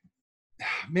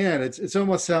 man, it's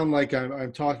almost sound like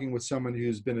I'm talking with someone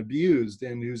who's been abused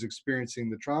and who's experiencing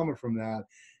the trauma from that.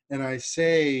 And I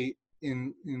say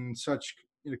in such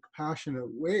a compassionate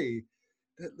way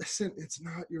that, listen, it's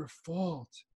not your fault.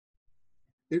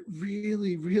 It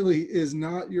really, really is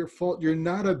not your fault. You're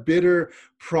not a bitter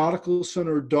prodigal son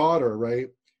or daughter, right?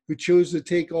 Who chose to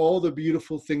take all the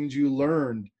beautiful things you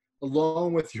learned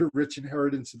along with your rich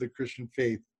inheritance of the Christian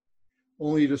faith,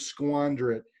 only to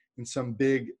squander it in some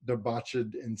big debauched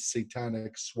and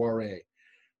satanic soiree,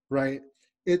 right?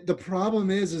 The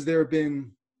problem is there have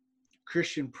been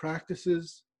Christian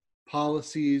practices,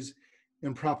 policies,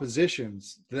 and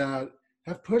propositions that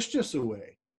have pushed us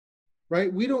away,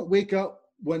 right? We don't wake up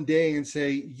one day and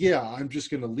say, yeah, I'm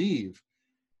just going to leave.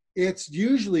 It's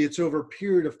over a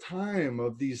period of time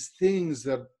of these things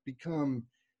that become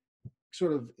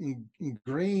sort of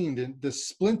ingrained in the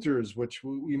splinters, which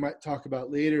we might talk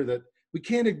about later, that we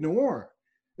can't ignore.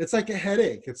 It's like a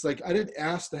headache. It's like, I didn't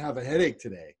ask to have a headache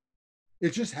today.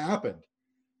 It just happened,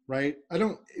 right?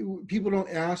 People don't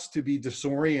ask to be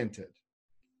disoriented.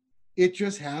 It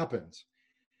just happens.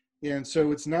 And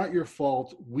so it's not your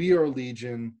fault. We are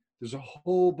Legion. There's a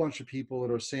whole bunch of people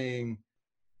that are saying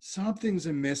something's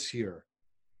amiss here.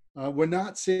 We're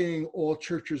not saying all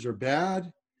churches are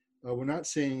bad. We're not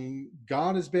saying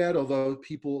God is bad, although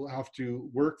people have to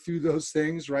work through those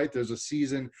things, right? There's a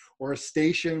season or a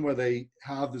station where they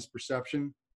have this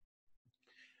perception.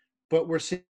 But we're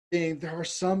saying there are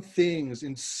some things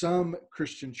in some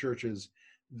Christian churches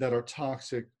that are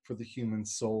toxic for the human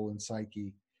soul and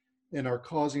psyche and are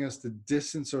causing us to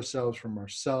distance ourselves,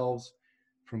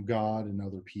 from God and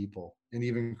other people, and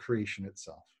even creation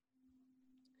itself.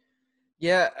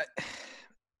 Yeah,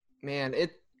 man,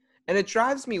 it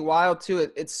drives me wild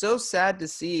too. It's so sad to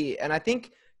see. And I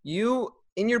think you,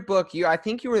 in your book, I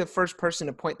think you were the first person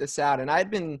to point this out. And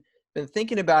I'd been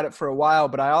thinking about it for a while,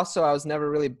 but I was never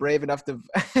really brave enough to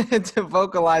to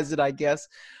vocalize it, I guess.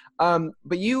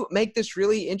 But you make this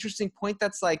really interesting point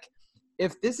that's like,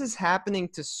 if this is happening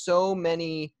to so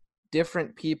many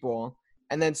different people,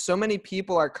 and then so many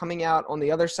people are coming out on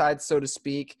the other side, so to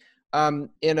speak,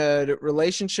 in a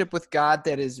relationship with God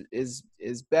that is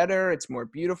better, it's more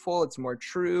beautiful, it's more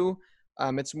true,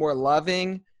 it's more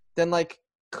loving, then like,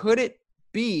 could it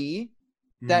be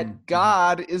that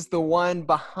God is the one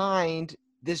behind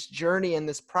this journey and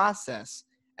this process?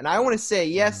 And I want to say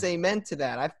yes, amen to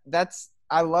that.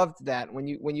 I loved that when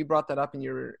you brought that up in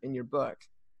your book.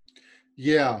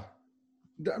 Yeah,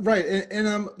 right.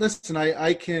 And listen,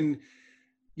 I can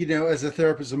as a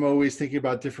therapist, I'm always thinking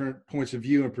about different points of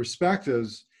view and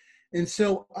perspectives. And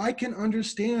so I can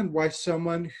understand why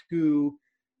someone who,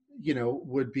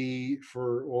 would be,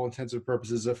 for all intents and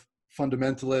purposes, a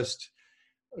fundamentalist,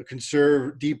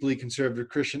 a deeply conservative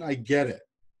Christian, I get it.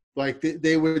 Like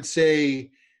they would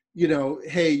say,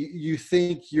 hey, you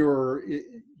think you're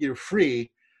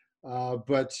free,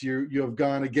 but you have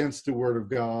gone against the word of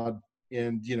God,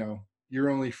 and you're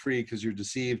only free because you're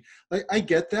deceived. Like I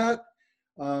get that,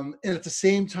 and at the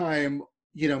same time,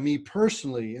 me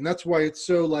personally, and that's why it's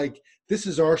so like this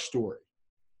is our story.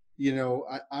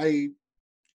 I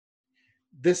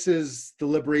this is the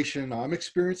liberation I'm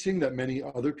experiencing that many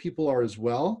other people are as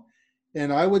well.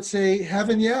 And I would say,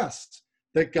 heaven, yes,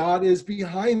 that God is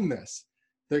behind this,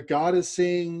 that God is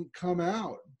saying, come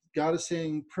out. God is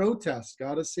saying, protest.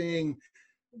 God is saying,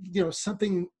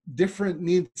 something different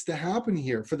needs to happen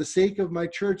here for the sake of my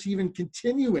church, even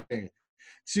continuing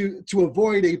to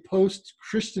avoid a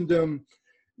post-Christendom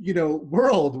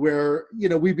world where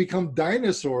we become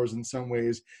dinosaurs in some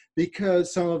ways,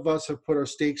 because some of us have put our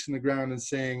stakes in the ground and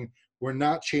saying we're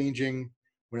not changing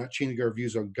our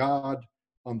views on God,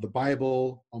 on the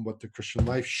Bible, on what the Christian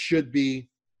life should be.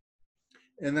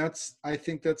 And I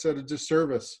think that's at a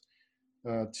disservice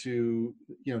to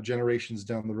generations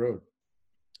down the road.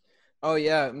 Oh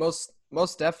yeah, most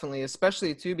definitely,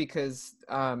 especially too because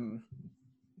I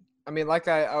mean, like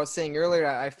I was saying earlier,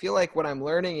 I feel like what I'm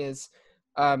learning is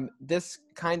this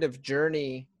kind of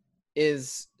journey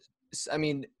is, I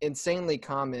mean, insanely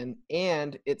common,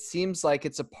 and it seems like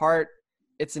it's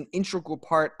an integral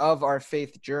part of our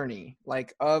faith journey,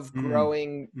 like of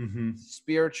growing Mm-hmm.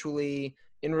 spiritually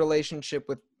in relationship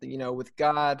with, with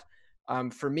God.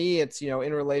 For me, it's,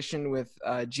 in relation with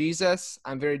Jesus.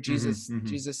 I'm very Mm-hmm. Mm-hmm.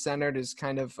 Jesus centered is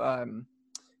kind of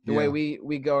the way Yeah.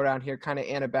 we go around here, kind of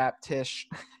Anabaptist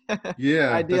Yeah,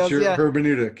 that's ideals. your Yeah,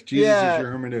 hermeneutic. Jesus is yeah,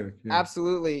 your hermeneutic. Yeah.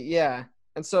 absolutely, yeah.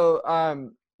 And so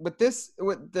with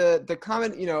the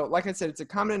common, like I said, it's a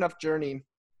common enough journey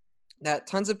that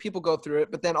tons of people go through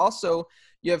it. But then also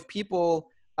you have people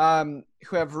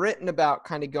who have written about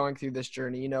kind of going through this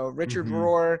journey. Richard Mm-hmm.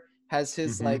 Rohr has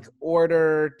his Mm-hmm. like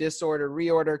order, disorder,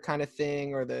 reorder kind of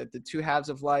thing, or the two halves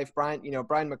of life. Brian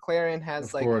McLaren has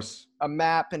Of like course. a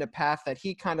map and a path that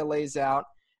he kind of lays out.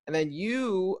 And then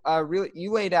you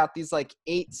you laid out these like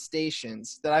 8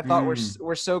 stations that I thought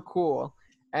were so cool.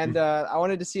 And I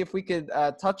wanted to see if we could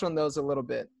touch on those a little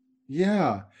bit.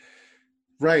 Yeah.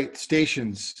 Right.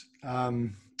 Stations.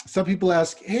 Some people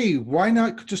ask, hey, why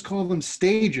not just call them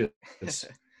stages?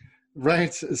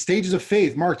 Right. Stages of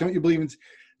faith. Mark, don't you believe in?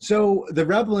 So the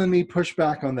rebel in me pushed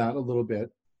back on that a little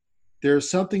bit. There's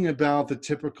something about the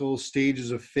typical stages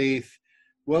of faith,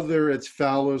 whether it's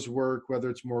Fowler's work,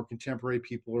 whether it's more contemporary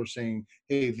people are saying,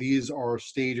 hey, these are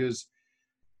stages.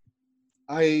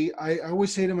 I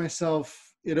always say to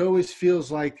myself, it always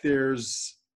feels like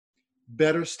there's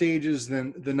better stages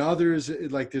than others.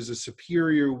 Like there's a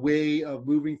superior way of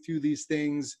moving through these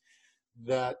things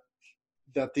that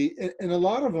and a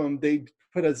lot of them they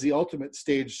put as the ultimate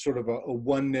stage, sort of a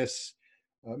oneness,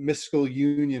 mystical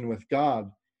union with God.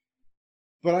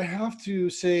 But I have to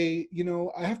say,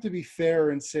 I have to be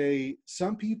fair and say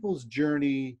some people's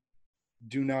journey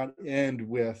do not end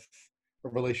with a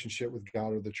relationship with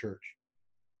God or the church.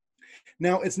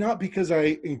 Now, it's not because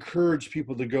I encourage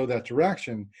people to go that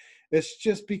direction. It's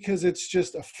just because it's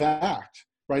just a fact,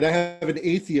 right? I have an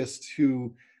atheist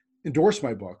who endorsed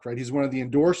my book, right? He's one of the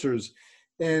endorsers,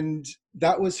 and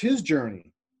that was his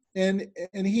journey. And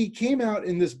he came out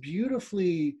in this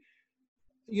beautifully,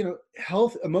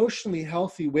 emotionally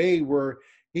healthy way where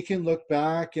he can look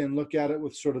back and look at it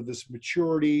with sort of this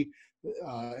maturity,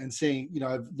 and saying,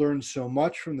 I've learned so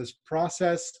much from this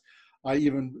process. I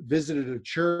even visited a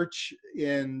church,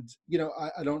 and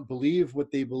I don't believe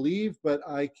what they believe, but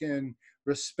I can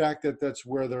respect that that's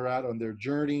where they're at on their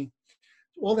journey.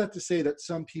 All that to say that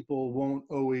some people won't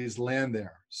always land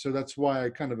there. So that's why I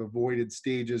kind of avoided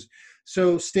stages.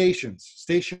 So stations.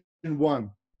 Station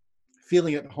 1,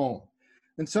 feeling at home.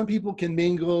 And some people can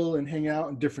mingle and hang out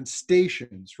in different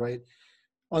stations, right,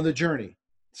 on the journey.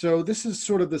 So this is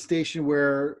sort of the station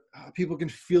where people can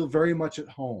feel very much at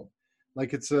home,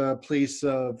 like it's a place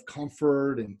of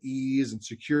comfort and ease and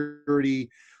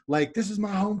security. Like, this is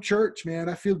my home church, man.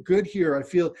 I feel good here. I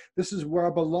feel this is where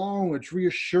I belong. It's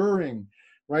reassuring,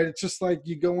 right? It's just like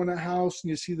you go in a house and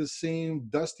you see the same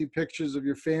dusty pictures of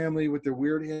your family with their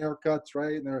weird haircuts,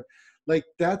 right? And they're like,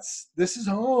 this is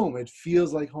home. It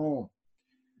feels like home.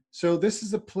 So this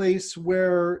is a place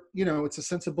where, it's a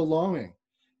sense of belonging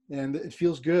and it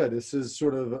feels good. This is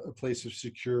sort of a place of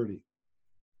security.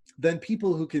 Then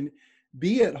people who can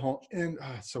be at home, and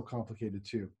it's so complicated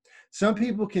too. Some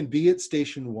people can be at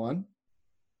station one,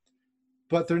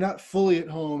 but they're not fully at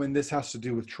home, and this has to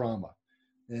do with trauma.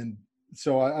 And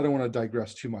so I don't want to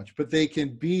digress too much, but they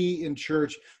can be in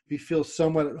church, feel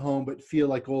somewhat at home, but feel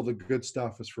like all the good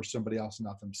stuff is for somebody else,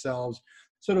 not themselves.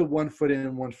 Sort of one foot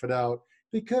in, one foot out,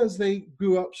 because they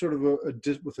grew up sort of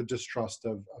with a distrust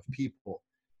of people,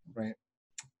 right?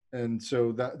 And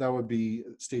so that would be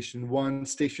station one.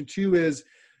 Station two is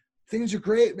things are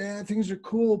great, man. Things are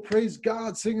cool. Praise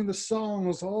God, singing the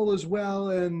songs, all is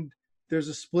well. And there's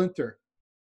a splinter.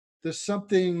 There's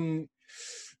something,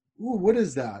 ooh, what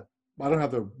is that? I don't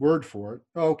have the word for it.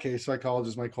 Okay,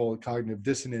 psychologists might call it cognitive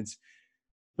dissonance,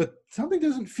 but something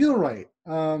doesn't feel right.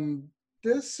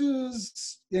 This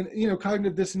is,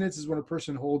 cognitive dissonance is when a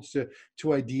person holds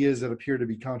to ideas that appear to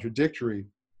be contradictory.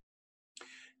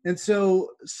 And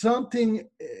so something,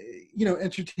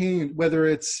 entertained, whether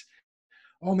it's,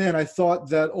 oh man, I thought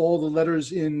that all the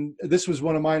letters this was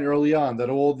one of mine early on, that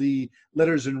all the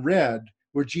letters in red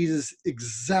were Jesus'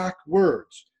 exact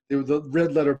words. They were the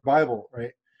red letter Bible,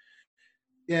 right?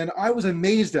 And I was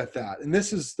amazed at that. And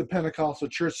this is the Pentecostal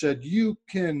church said, you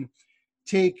can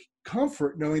take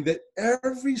comfort knowing that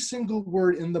every single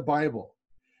word in the Bible,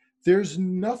 there's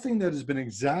nothing that has been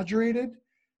exaggerated.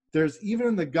 There's even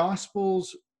in the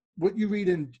Gospels, what you read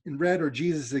in red are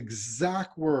Jesus'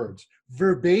 exact words,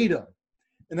 verbatim.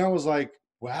 And I was like,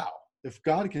 wow, if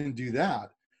God can do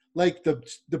that, like the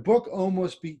book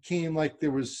almost became like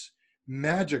there was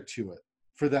magic to it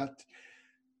for that.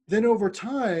 Then over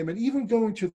time, and even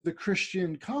going to the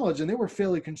Christian college, and they were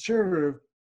fairly conservative,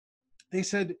 they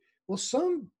said, well,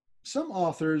 some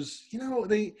authors,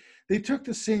 they took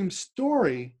the same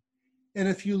story, and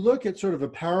if you look at sort of a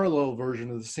parallel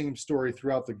version of the same story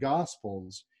throughout the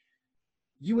Gospels,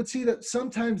 you would see that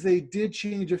sometimes they did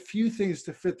change a few things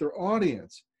to fit their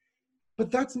audience. But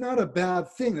that's not a bad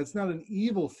thing. That's not an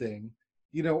evil thing.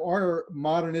 Our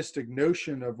modernistic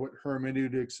notion of what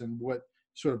hermeneutics and what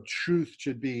sort of truth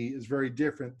should be is very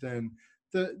different than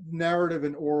the narrative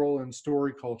and oral and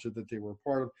story culture that they were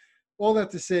part of. All that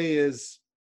to say is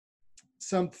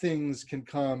some things can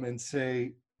come and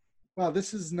say, wow,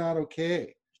 this is not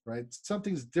okay, right?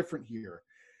 Something's different here.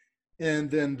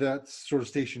 And then that's sort of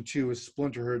station two is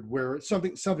splinterhood, where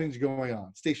something's going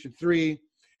on. Station three,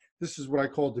 this is what I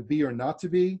call to be or not to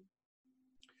be.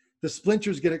 The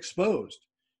splinters get exposed,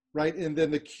 right? And then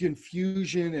the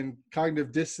confusion and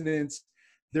cognitive dissonance,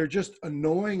 they're just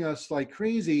annoying us like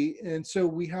crazy. And so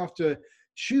we have to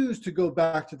choose to go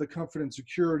back to the comfort and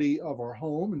security of our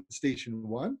home in station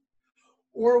one,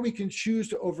 or we can choose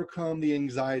to overcome the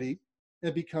anxiety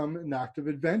and become an active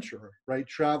adventurer, right?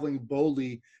 Traveling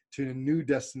boldly to a new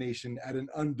destination at an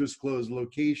undisclosed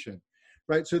location,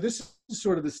 right? So this is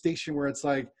sort of the station where it's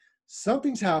like,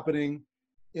 something's happening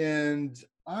and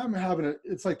I'm having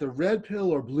it's like the red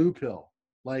pill or blue pill.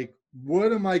 Like,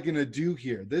 what am I going to do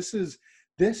here? This is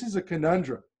a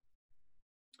conundrum.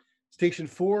 Station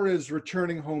four is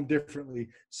returning home differently.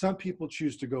 Some people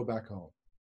choose to go back home,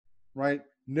 right?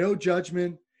 No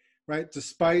judgment, right?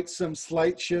 Despite some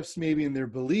slight shifts maybe in their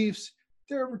beliefs,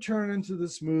 they're returning to the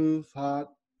smooth, hot,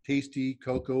 tasty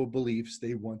cocoa beliefs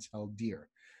they once held dear.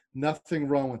 Nothing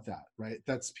wrong with that, right?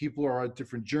 That's people are on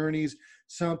different journeys.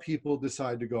 Some people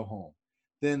decide to go home.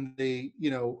 Then they,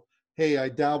 hey, I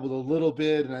dabbled a little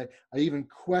bit and I even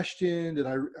questioned and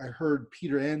I heard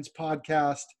Peter N's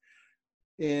podcast.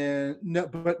 And no,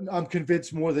 but I'm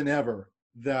convinced more than ever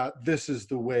that this is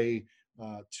the way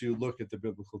to look at the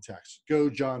biblical text. Go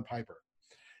John Piper.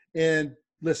 And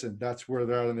listen, that's where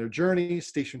they're on their journey.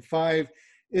 Station five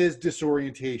is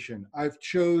disorientation. I've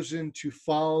chosen to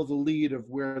follow the lead of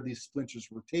where these splinters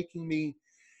were taking me.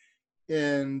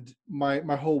 And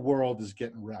my whole world is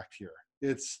getting wrecked here.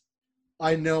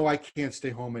 I know I can't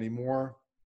stay home anymore.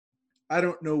 I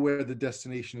don't know where the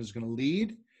destination is going to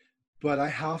lead, but I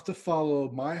have to follow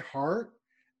my heart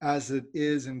as it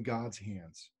is in God's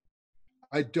hands.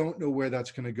 I don't know where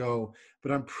that's going to go,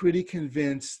 but I'm pretty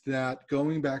convinced that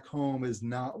going back home is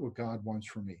not what God wants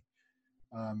for me.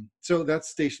 So that's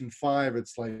station five.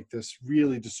 It's like this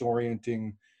really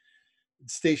disorienting.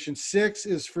 Station six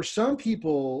is for some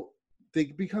people, they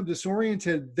become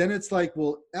disoriented. Then it's like,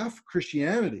 well, F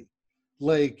Christianity.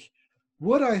 Like,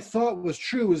 what I thought was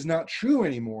true is not true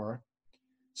anymore.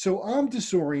 So I'm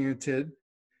disoriented.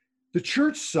 The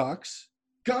church sucks.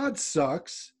 God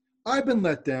sucks. I've been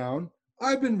let down.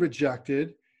 I've been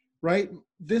rejected, right?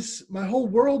 My whole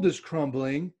world is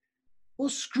crumbling. Well,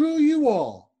 screw you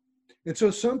all. And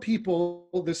so some people,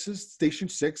 this is station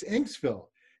six, Angstville,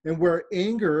 and where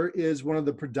anger is one of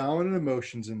the predominant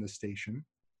emotions in the station.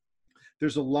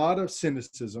 There's a lot of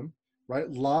cynicism. right?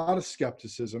 A lot of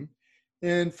skepticism.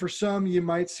 And for some, you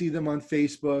might see them on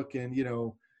Facebook and,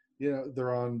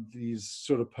 they're on these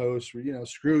sort of posts where,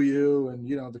 screw you and,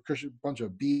 the Christian bunch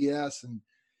of BS. And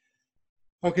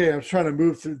okay, I'm trying to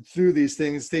move through these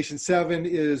things. Station 7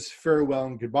 is farewell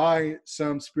and goodbye.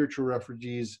 Some spiritual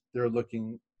refugees, they're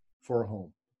looking for a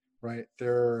home, right?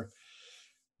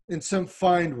 And some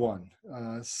find one,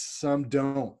 some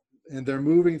don't. And they're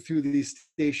moving through these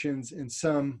stations, and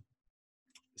some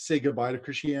say goodbye to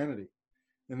Christianity.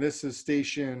 And this is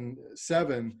station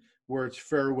 7, where it's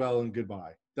farewell and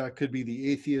goodbye. That could be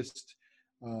the atheist,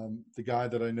 the guy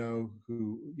that I know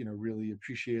who, really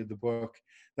appreciated the book.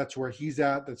 That's where he's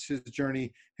at. That's his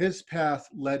journey. His path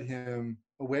led him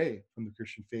away from the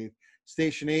Christian faith.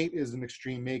 Station 8 is an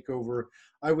extreme makeover.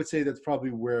 I would say that's probably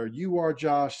where you are,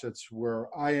 Josh. That's where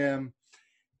I am.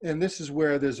 And this is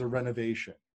where there's a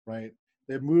renovation, right?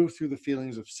 They've moved through the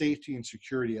feelings of safety and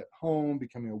security at home,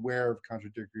 becoming aware of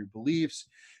contradictory beliefs,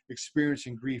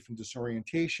 experiencing grief and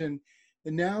disorientation,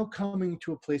 and now coming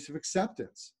to a place of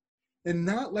acceptance. And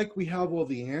not like we have all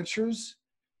the answers,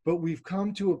 but we've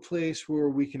come to a place where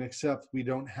we can accept we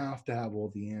don't have to have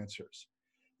all the answers.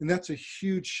 And that's a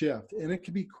huge shift, and it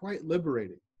can be quite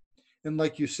liberating. And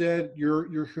like you said, your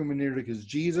hermeneutic is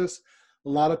Jesus. A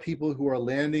lot of people who are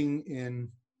landing in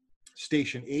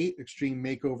Station 8, Extreme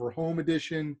Makeover Home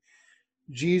Edition,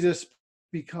 Jesus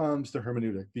becomes the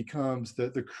hermeneutic, becomes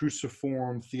the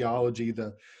cruciform theology,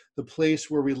 the place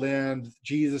where we land.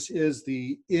 Jesus is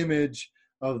the image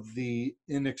of the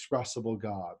inexpressible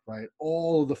God, right?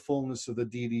 All of the fullness of the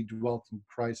deity dwelt in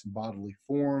Christ in bodily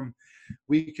form.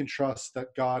 We can trust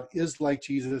that God is like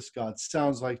Jesus, God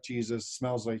sounds like Jesus,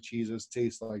 smells like Jesus,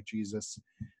 tastes like Jesus.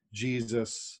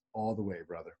 Jesus all the way,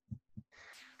 brother.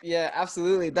 Yeah,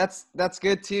 absolutely. That's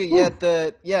good too.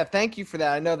 Yeah, thank you for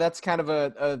that. I know that's kind of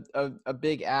a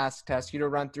big ask to ask you to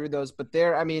run through those, but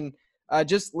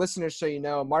just listeners, so you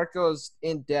know, Mark goes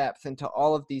in depth into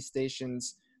all of these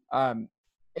stations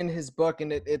in his book,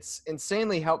 and it's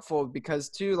insanely helpful because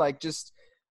too, like, just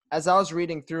as I was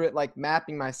reading through it, like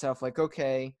mapping myself, like,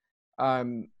 okay,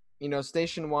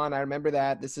 Station 1, I remember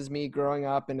that this is me growing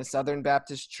up in a Southern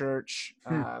Baptist church,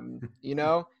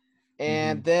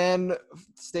 and then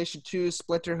Station 2,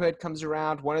 splinterhood comes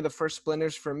around. One of the first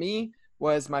splinters for me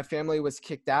was my family was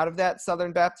kicked out of that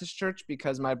Southern Baptist church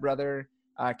because my brother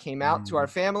came out to our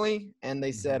family, and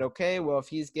they said, okay, well, if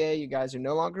he's gay, you guys are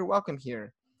no longer welcome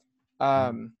here.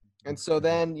 And so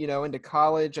then, into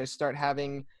college, I start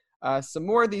having some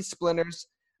more of these splinters.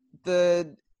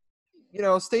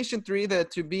 Station 3, the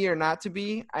to be or not to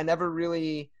be, I never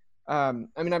really,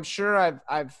 I'm sure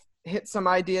I've hit some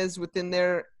ideas within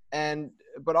there,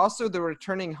 but also the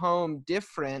returning home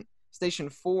different, Station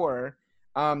 4.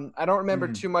 I don't remember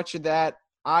too much of that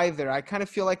either. I kind of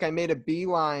feel like I made a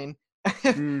beeline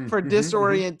for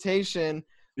disorientation,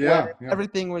 where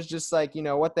everything was just like,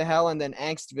 what the hell, and then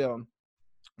Angstville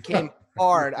came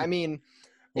hard. I mean,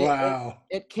 wow.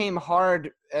 It came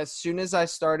hard as soon as I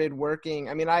started working.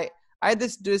 I mean, I had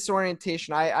this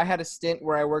disorientation. I had a stint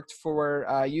where I worked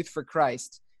for Youth for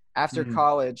Christ after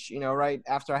college, right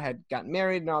after I had gotten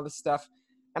married and all this stuff.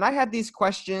 And I had these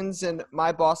questions, and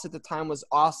my boss at the time was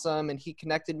awesome, and he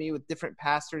connected me with different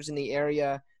pastors in the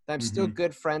area that I'm still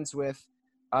good friends with,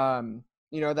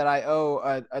 that I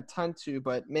owe a ton to.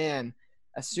 But man,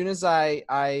 as soon as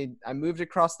I moved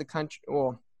across the country,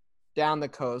 well, down the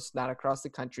coast, not across the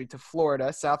country, to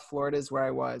Florida. South Florida is where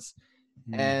I was.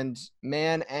 And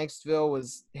man, Angstville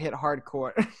was hit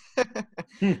hardcore.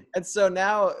 And so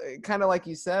now, kind of like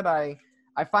you said, I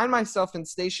find myself in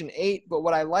Station 8, but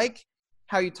what I like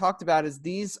how you talked about is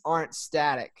these aren't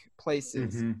static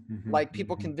places. Like,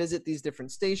 people can visit these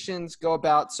different stations, go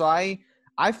about. So I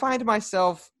find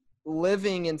myself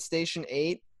living in Station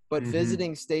 8, but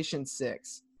visiting Station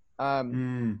 6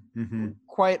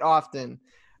 quite often.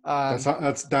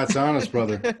 That's honest,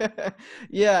 brother.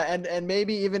 Yeah, and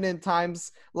maybe even in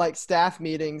times like staff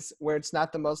meetings where it's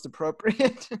not the most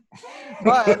appropriate.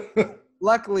 But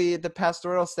luckily, the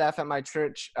pastoral staff at my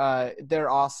church, they're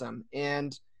awesome.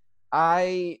 And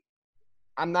I'm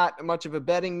not much of a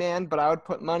betting man, but I would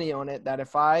put money on it that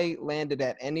if I landed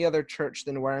at any other church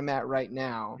than where I'm at right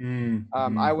now,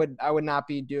 I would not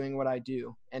be doing what I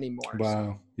do anymore. Wow.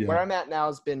 So yeah. Where I'm at now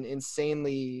has been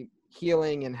insanely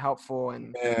healing and helpful.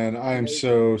 And I am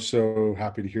so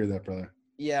happy to hear that, brother.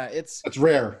 Yeah, that's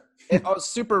rare.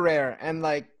 Super rare. And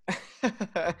like,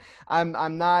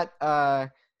 I'm not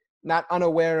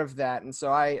unaware of that. And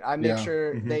so I make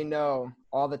sure they know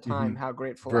all the time how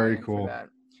grateful I am for that.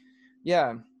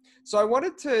 Yeah. So I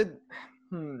wanted to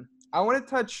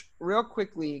touch real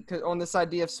quickly on this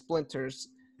idea of splinters.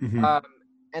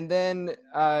 And then,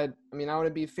 I mean, I want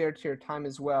to be fair to your time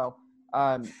as well.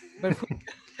 But if we,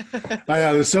 I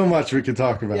know there's so much we can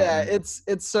talk about. yeah, Man.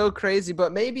 it's so crazy.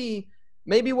 But maybe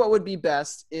what would be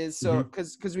best is, so, Mm-hmm.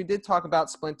 because we did talk about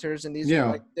splinters, and these are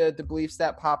Yeah. like the beliefs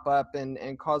that pop up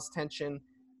and cause tension.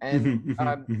 And Mm-hmm,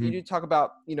 mm-hmm, you mm-hmm, do talk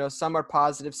about, some are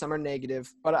positive, some are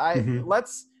negative. But mm-hmm.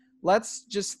 let's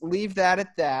just leave that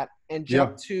at that and Yeah.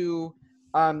 jump to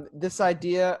this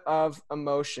idea of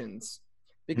emotions,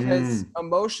 because Mm.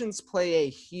 emotions play a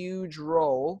huge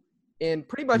role in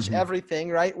pretty much Mm-hmm. everything,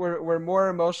 right? We're more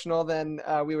emotional than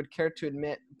we would care to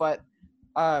admit. But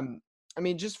um, I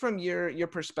mean, just from your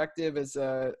perspective as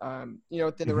a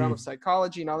within the realm Mm-hmm. of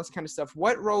psychology and all this kind of stuff,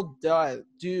 what role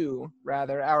do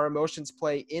rather our emotions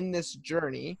play in this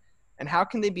journey, and how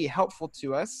can they be helpful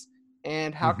to us,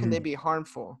 and how can Mm-hmm. they be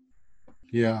harmful?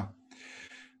 Yeah.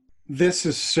 This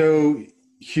is so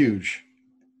huge.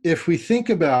 If we think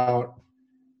about,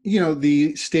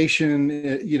 the station,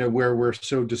 where we're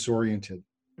so disoriented.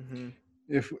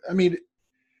 Mm-hmm. I mean,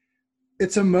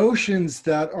 it's emotions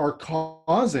that are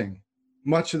causing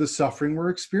much of the suffering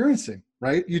we're experiencing,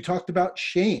 right? You talked about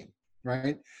shame,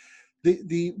 right?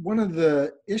 The one of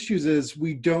the issues is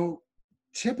we don't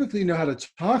typically know how to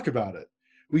talk about it.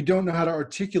 We don't know how to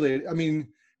articulate it. I mean,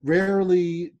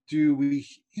 rarely do we,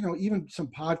 even some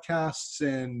podcasts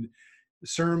and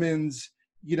sermons,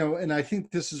 and I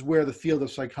think this is where the field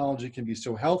of psychology can be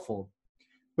so helpful.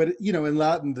 But in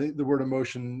Latin, the word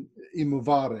emotion,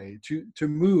 immovare, to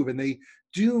move, and they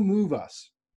do move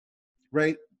us,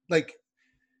 right? Like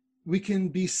we can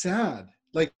be sad,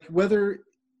 like whether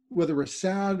we're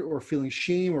sad or feeling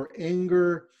shame or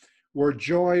anger or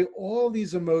joy, all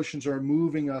these emotions are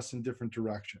moving us in different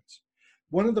directions.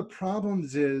 One of the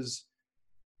problems is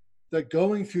that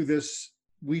going through this,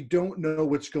 we don't know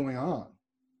what's going on.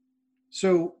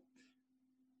 So,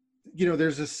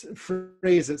 there's this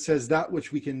phrase that says that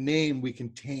which we can name, we can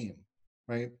tame,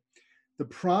 right? The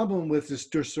problem with this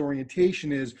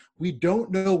disorientation is we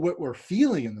don't know what we're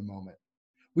feeling in the moment.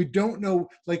 We don't know,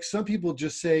 like some people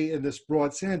just say in this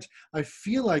broad sense, I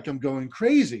feel like I'm going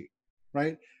crazy,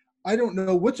 right? I don't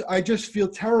know I just feel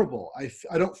terrible.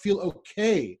 I don't feel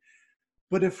okay.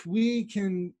 But if we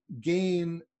can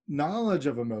gain knowledge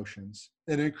of emotions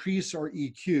and increase our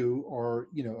EQ, or,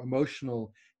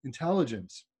 emotional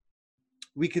intelligence,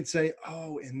 we could say,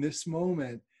 oh, in this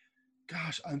moment,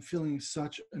 gosh, I'm feeling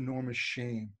such enormous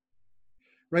shame,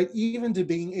 right? Even to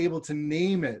being able to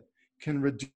name it can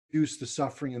reduce the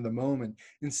suffering in the moment.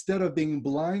 Instead of being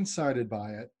blindsided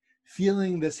by it,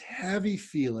 feeling this heavy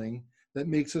feeling that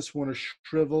makes us want to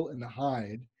shrivel and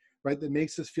hide, right? That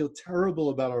makes us feel terrible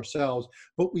about ourselves,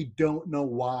 but we don't know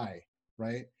why,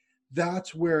 right?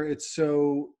 That's where it's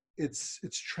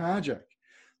tragic.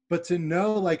 But to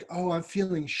know, like, oh, I'm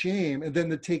feeling shame, and then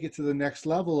to take it to the next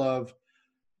level of,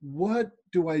 what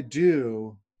do I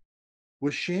do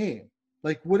with shame?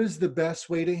 Like, what is the best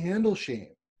way to handle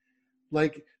shame?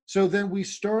 Like, so then we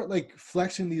start like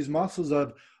flexing these muscles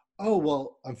of, oh,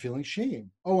 well, I'm feeling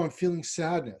shame. Oh, I'm feeling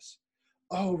sadness.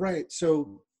 Oh, right.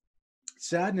 So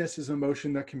sadness is an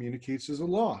emotion that communicates as a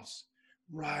loss.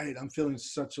 Right. I'm feeling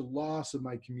such a loss of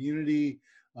my community,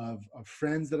 of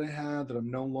friends that I had that I'm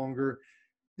no longer.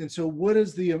 And so what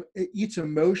is each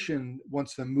emotion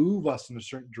wants to move us in a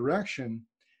certain direction.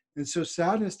 And so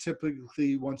sadness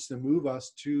typically wants to move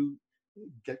us to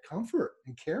get comfort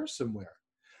and care somewhere.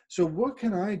 So what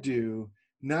can I do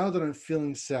now that I'm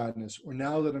feeling sadness, or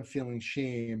now that I'm feeling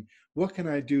shame? What can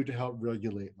I do to help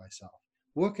regulate myself?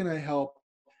 What can I help?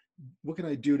 What can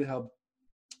I do to help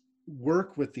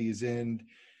work with these and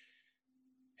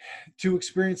to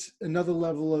experience another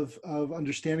level of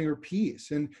understanding or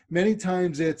peace? And many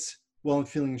times it's, well, I'm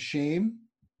feeling shame,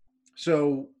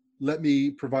 so let me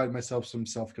provide myself some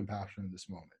self-compassion in this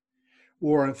moment.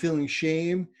 Or I'm feeling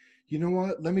shame, you know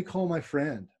what, let me call my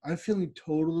friend. I'm feeling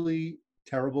totally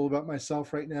terrible about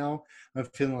myself right now. I'm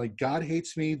feeling like God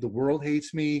hates me, the world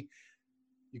hates me.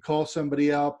 You call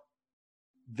somebody up,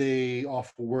 they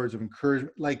offer words of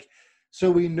encouragement. Like, so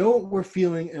we know what we're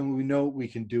feeling and we know what we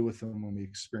can do with them when we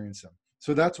experience them.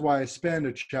 So that's why I spend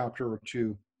a chapter or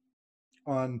two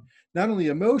on not only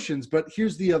emotions, but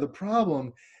here's the other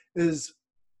problem is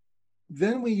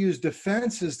then we use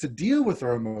defenses to deal with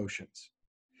our emotions.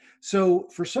 So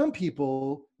for some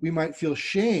people, we might feel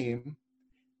shame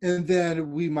and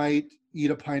then we might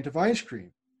eat a pint of ice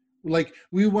cream. Like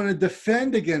we want to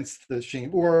defend against the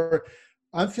shame, or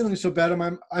I'm feeling so bad,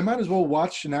 I might as well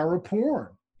watch an hour of porn,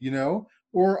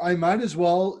 or I might as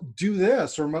well do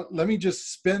this, or let me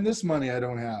just spend this money I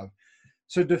don't have.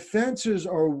 So defenses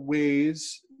are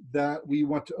ways that we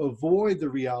want to avoid the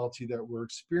reality that we're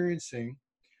experiencing.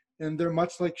 and they're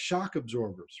much like shock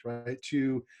absorbers, right?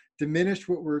 To diminish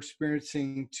what we're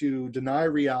experiencing, to deny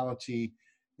reality,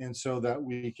 and so that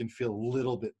we can feel a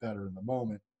little bit better in the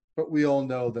moment. But we all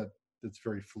know that it's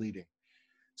very fleeting.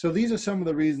 So these are some of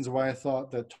the reasons why I thought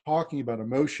that talking about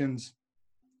emotions,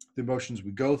 the emotions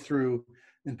we go through,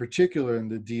 in particular in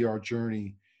the DR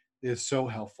journey, is so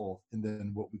helpful. And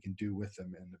then what we can do with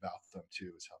them and about them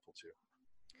too is helpful too.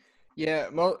 Yeah,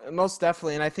 most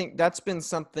definitely. And I think that's been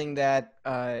something that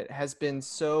has been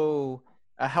so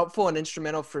helpful and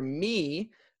instrumental for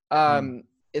me, Mm.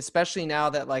 especially now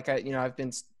that like I've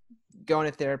been going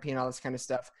to therapy and all this kind of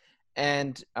stuff.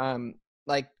 And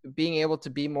like being able to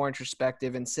be more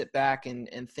introspective and sit back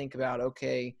and think about,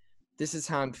 okay, this is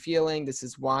how I'm feeling. This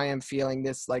is why I'm feeling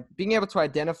this. Like being able to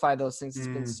identify those things has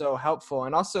been so helpful.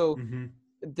 And also Mm-hmm.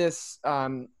 this,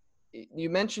 you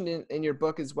mentioned in your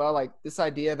book as well, like this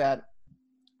idea that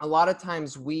a lot of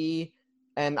times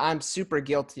and I'm super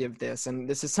guilty of this, and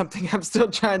this is something I'm still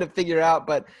trying to figure out,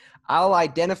 but I'll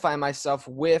identify myself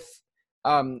with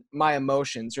my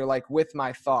emotions or like with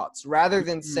my thoughts rather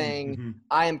than saying Mm-hmm.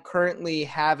 I am currently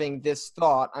having this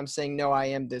thought. I'm saying, no, I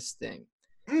am this thing.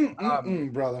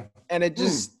 Brother. And it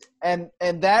just, and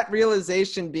that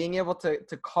realization, being able to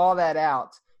call that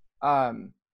out,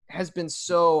 has been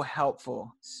so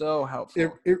helpful. So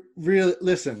helpful. It really,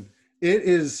 listen, it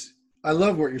is, I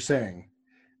love what you're saying.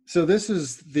 So this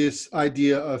is this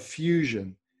idea of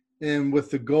fusion, and with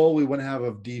the goal we want to have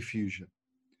of diffusion.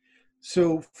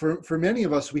 So for many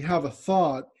of us, we have a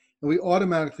thought and we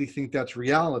automatically think that's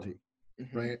reality,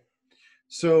 Mm-hmm. right?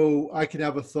 So I can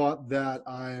have a thought that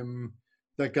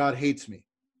that God hates me.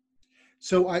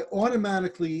 So I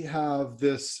automatically have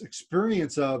this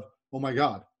experience of, oh my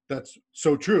God, that's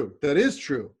so true. That is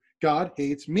true. God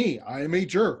hates me. I am a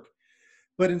jerk.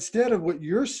 But instead of what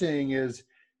you're saying is,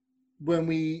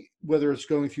 whether it's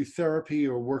going through therapy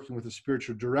or working with a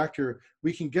spiritual director,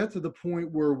 we can get to the point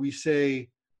where we say,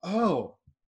 oh,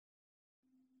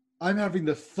 I'm having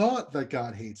the thought that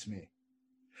God hates me.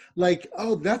 Like,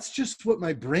 oh, that's just what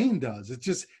my brain does.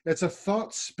 It's a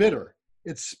thought spitter.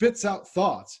 It spits out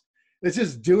thoughts. It's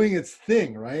just doing its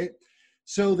thing, right?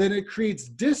 So then it creates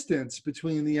distance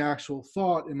between the actual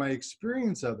thought and my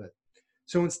experience of it.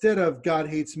 So instead of God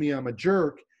hates me, I'm a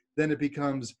jerk, then it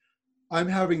becomes, I'm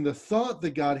having the thought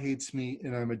that God hates me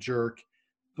and I'm a jerk,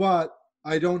 but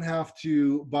I don't have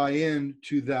to buy in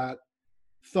to that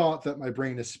thought that my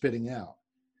brain is spitting out.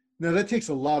 Now, that takes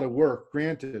a lot of work,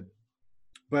 granted,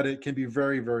 but it can be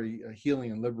very, very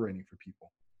healing and liberating for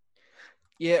people.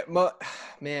 Yeah,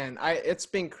 man, it's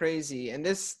been crazy. And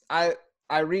this,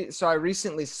 so I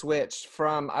recently switched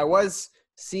from, I was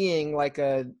seeing like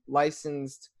a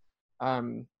licensed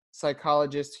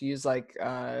psychologist who used like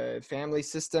family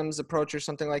systems approach or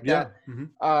something like Yeah. that.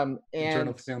 Mm-hmm.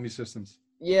 Internal And family systems.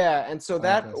 yeah, and so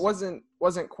that IFS.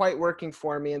 wasn't quite working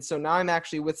for me. And so now I'm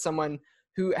actually with someone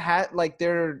who had like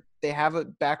they have a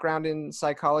background in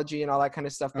psychology and all that kind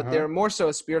of stuff, but Uh-huh. they're more so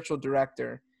a spiritual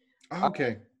director.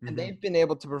 Okay. And Mm-hmm. they've been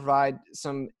able to provide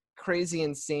some crazy,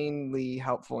 insanely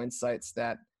helpful insights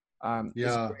that is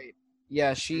Yeah. great.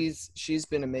 Yeah, she's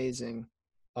been amazing.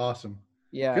 Awesome.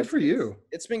 Yeah, Good for you.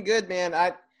 it's been good, man.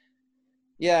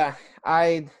 Yeah,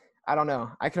 I I don't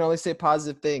know. I can only say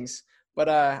positive things, but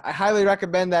I highly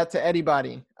recommend that to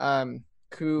anybody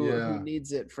who Yeah.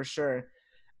 needs it for sure.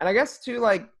 And I guess too,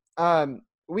 like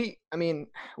I mean,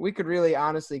 we could really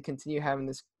honestly continue having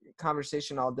this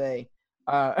conversation all day.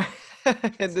 And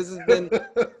this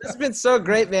has been so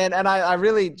great, man. And I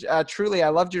really truly I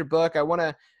loved your book.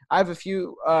 I have a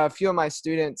few of my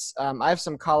students. I have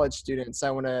some college students.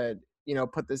 I want to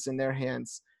put this in their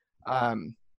hands.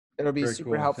 It'll be Very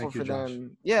super cool. helpful Thank you, for Josh.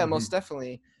 them. Yeah, Mm-hmm. most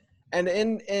definitely. And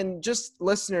in just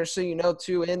listeners, so you know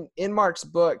too, in Mark's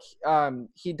book,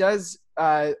 he does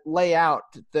lay out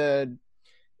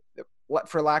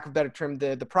for lack of a better term,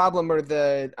 the problem or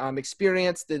the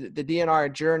experience, the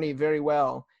DNR journey very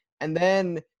well. And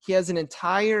then he has an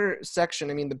entire section.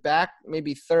 I mean, the back,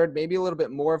 maybe third, maybe a little bit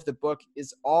more of the book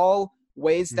is all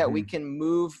ways that we Mm-hmm. can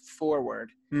move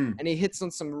forward. Mm. And he hits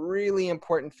on some really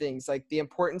important things, like the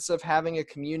importance of having a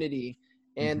community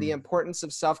and Mm-hmm. the importance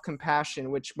of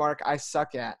self-compassion, which Mark, I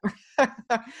suck at.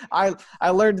 I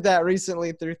learned that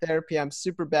recently through therapy. I'm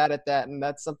super bad at that, and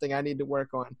that's something I need to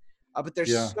work on. But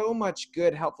there's Yeah. so much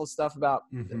good, helpful stuff about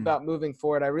Mm-hmm. moving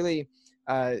forward. I really,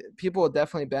 people will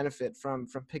definitely benefit from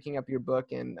picking up your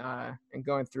book and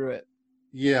going through it.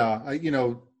 Yeah.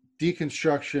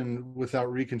 Deconstruction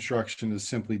without reconstruction is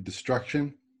simply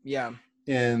destruction. Yeah.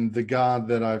 And the God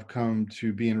that I've come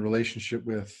to be in relationship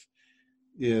with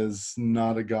is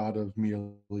not a God of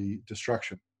merely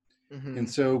destruction. Mm-hmm. And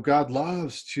so God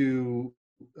loves to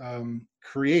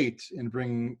create and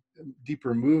bring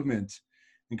deeper movement.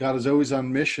 And God is always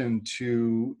on mission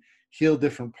to heal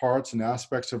different parts and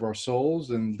aspects of our souls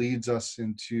and leads us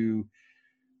into,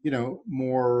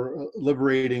 more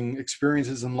liberating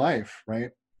experiences in life, right?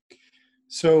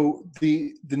 So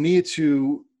the need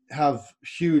to have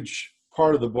huge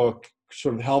part of the book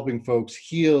sort of helping folks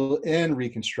heal and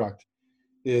reconstruct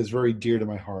is very dear to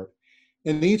my heart.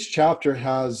 And each chapter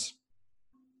has,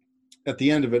 at the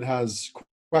end of it, has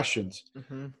questions.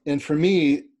 Mm-hmm. And for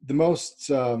me, the most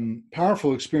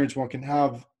powerful experience one can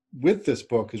have with this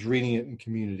book is reading it in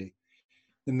community.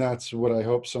 And that's what I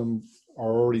hope some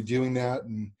are already doing that.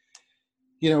 And,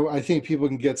 I think people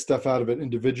can get stuff out of it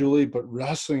individually, but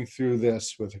wrestling through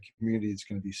this with a community is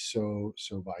going to be so,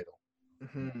 so vital.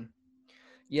 Mm-hmm.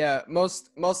 Yeah, most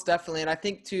definitely. And I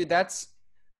think too,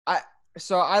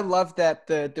 so I love that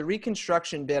the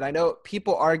reconstruction bit. I know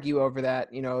people argue over that.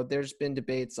 There's been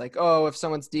debates like, oh, if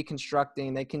someone's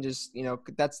deconstructing, they can just,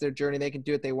 that's their journey. They can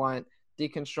do what they want,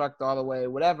 deconstruct all the way,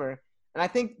 whatever. And I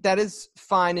think that is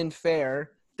fine and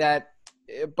fair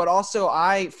but also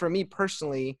for me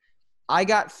personally, I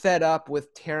got fed up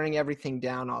with tearing everything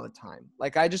down all the time.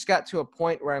 Like I just got to a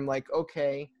point where I'm like,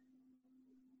 okay,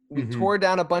 we tore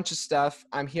down a bunch of stuff.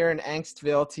 I'm here in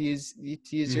Angstville, to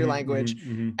use your language.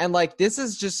 And like, this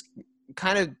is just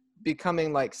kind of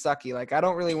becoming like sucky. Like, I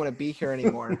don't really want to be here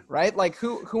anymore. Right. Like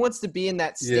who wants to be in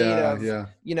that state of,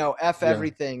 F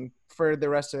everything for the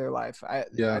rest of their life? I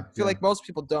feel like most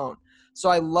people don't. So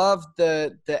I love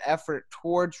the effort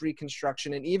towards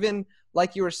reconstruction. And even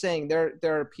like you were saying, there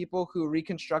are people who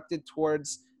reconstructed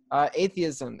towards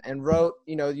atheism and wrote,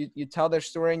 you tell their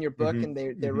story in your book and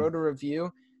they wrote a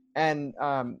review. And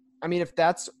I mean, if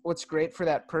that's what's great for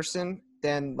that person,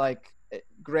 then like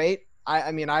great.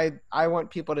 I mean, I want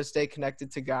people to stay connected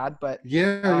to God, but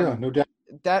no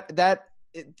doubt.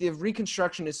 The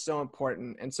reconstruction is so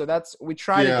important. And so we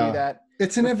try to do that.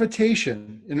 It's an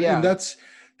invitation. And that's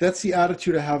the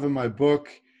attitude I have in my book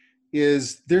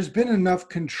is there's been enough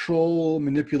control,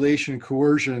 manipulation,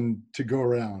 coercion to go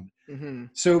around. Mm-hmm.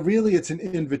 So really it's an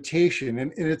invitation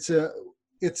and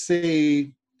it's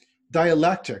a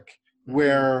dialectic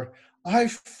where I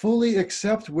fully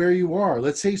accept where you are.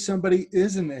 Let's say somebody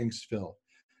is in Angstville.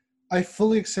 I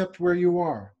fully accept where you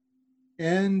are.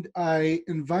 And I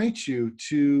invite you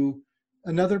to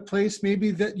another place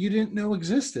maybe that you didn't know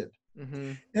existed.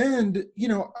 Mm-hmm. And,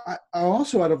 I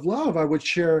also out of love, I would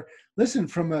share, listen,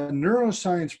 from a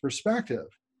neuroscience perspective,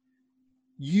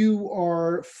 you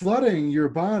are flooding your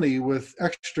body with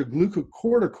extra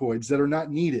glucocorticoids that are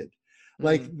not needed. Mm-hmm.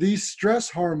 Like these stress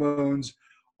hormones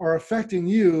are affecting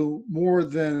you more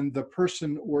than the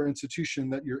person or institution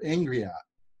that you're angry at.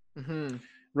 Mm-hmm.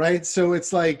 Right. So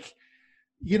it's like,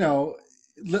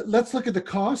 let's look at the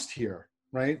cost here,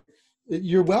 right?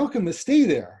 You're welcome to stay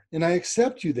there and I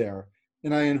accept you there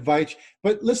and I invite you.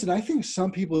 But listen, I think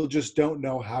some people just don't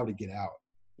know how to get out.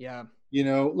 Yeah.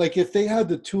 Like if they had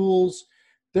the tools,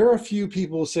 there are a few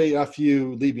people who say, F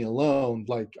you, leave me alone.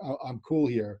 Like I'm cool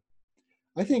here.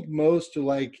 I think most are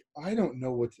like, I don't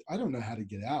know how to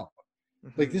get out.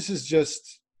 Mm-hmm. Like this is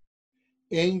just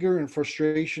anger and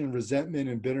frustration and resentment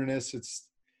and bitterness.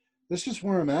 That's just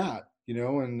where I'm at,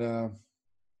 and,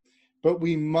 but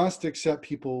we must accept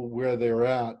people where they're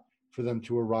at for them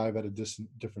to arrive at a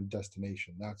different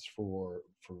destination. That's for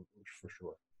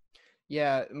sure.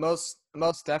 Yeah, most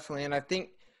definitely. And I think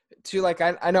too, like,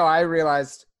 I know I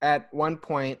realized at one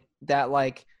point that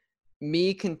like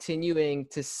me continuing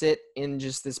to sit in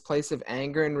just this place of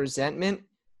anger and resentment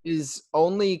is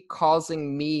only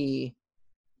causing me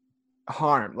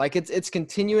harm. Like it's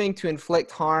continuing to inflict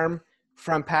harm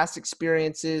from past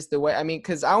experiences,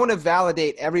 because I want to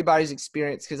validate everybody's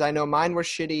experience because I know mine were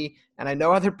shitty and I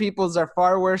know other people's are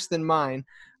far worse than mine.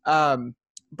 But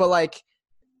like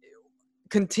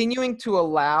continuing to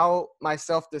allow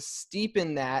myself to steep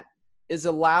in that is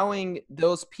allowing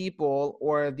those people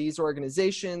or these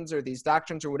organizations or these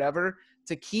doctrines or whatever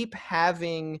to keep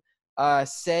having a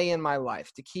say in my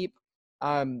life, to keep,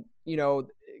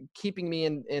 keeping me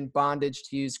in bondage,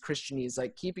 to use Christianese,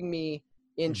 like keeping me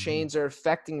in chains or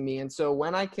affecting me. And so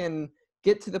when I can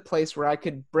get to the place where I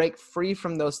could break free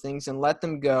from those things and let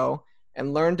them go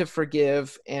and learn to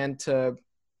forgive and to,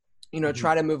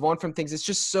 try to move on from things, it's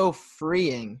just so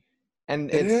freeing. And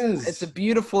it's a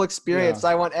beautiful experience.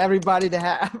 I want everybody to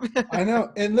have. I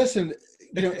know. And listen,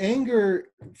 anger,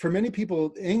 for many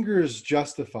people, anger is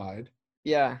justified.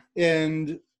 Yeah.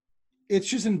 And it's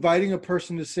just inviting a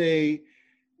person to say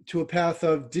to a path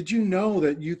of, did you know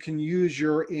that you can use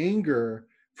your anger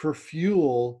for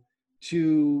fuel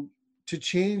to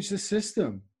change the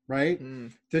system, right?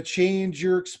 Mm. To change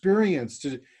your experience,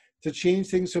 to change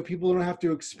things so people don't have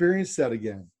to experience that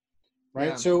again, right?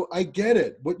 Yeah. So I get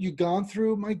it. What you've gone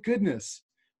through, my goodness,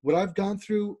 what I've gone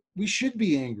through, we should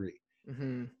be angry.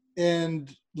 Mm-hmm.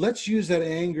 And let's use that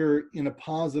anger in a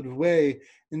positive way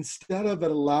instead of it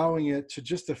allowing it to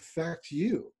just affect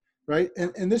you, right?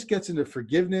 And this gets into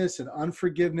forgiveness and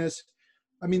unforgiveness.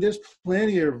 I mean, there's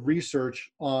plenty of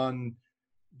research on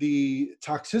the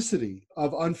toxicity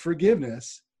of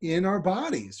unforgiveness in our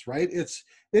bodies, right? It's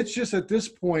just at this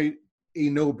point a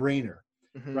no-brainer,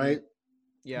 Mm-hmm. right?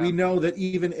 Yeah. We know that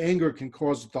even anger can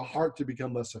cause the heart to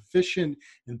become less efficient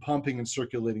in pumping and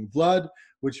circulating blood,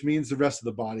 which means the rest of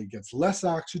the body gets less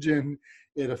oxygen.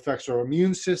 It affects our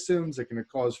immune systems. It can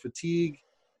cause fatigue.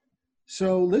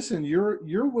 So listen, you're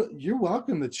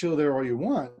welcome to chill there all you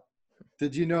want.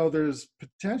 Did you know there's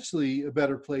potentially a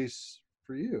better place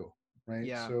for you, right?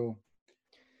 Yeah. So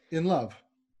in love.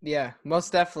 Yeah,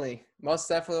 most definitely. Most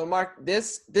definitely. Well, Mark,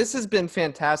 this has been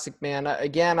fantastic, man.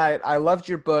 Again, I loved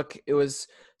your book. It was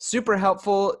super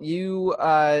helpful. You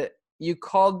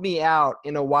called me out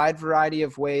in a wide variety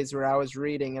of ways where I was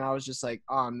reading, and I was just like,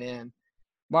 oh man,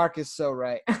 Mark is so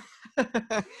right.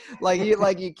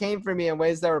 like you came for me in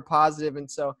ways that were positive, and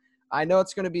so I know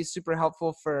it's going to be super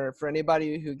helpful for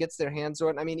anybody who gets their hands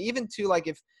on it. I mean, even to like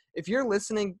if you're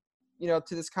listening, to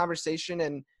this conversation,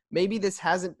 and maybe this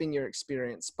hasn't been your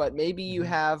experience, but maybe you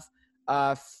have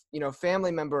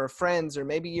family member or friends, or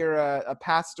maybe you're a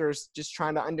pastor just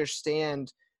trying to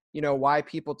understand why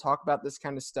people talk about this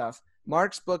kind of stuff.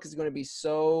 Mark's book is going to be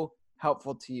so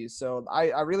helpful to you. So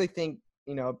I really think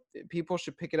people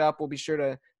should pick it up. We'll be sure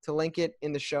to link it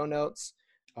in the show notes.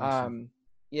 Awesome.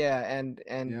 And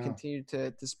Yeah. continue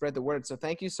to spread the word. So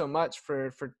thank you so much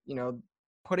for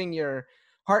putting your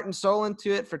heart and soul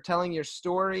into it, for telling your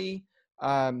story.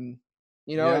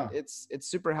 Yeah. It's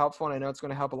super helpful, and I know it's going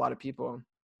to help a lot of people.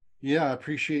 Yeah, I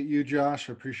appreciate you, Josh.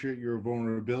 I appreciate your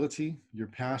vulnerability, your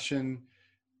passion,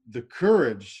 the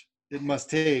courage it must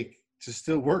take to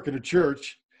still work in a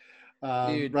church.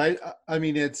 Dude, Right? I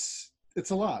mean, it's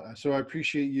a lot. So I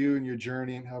appreciate you and your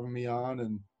journey and having me on,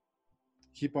 and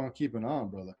keep on keeping on,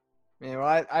 brother. man,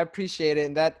 well, I appreciate it.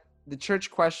 And that the church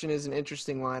question is an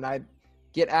interesting one. I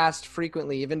get asked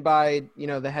frequently, even by,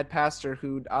 the head pastor,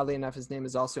 who oddly enough, his name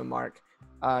is also Mark.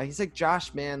 He's like,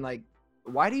 Josh, man, like,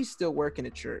 why do you still work in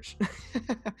a church?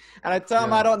 And I tell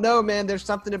him, I don't know, man. There's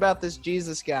something about this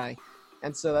Jesus guy.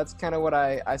 And so that's kind of what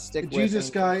I stick with. The Jesus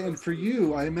guy, and for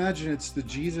you, I imagine it's the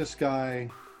Jesus guy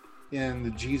and the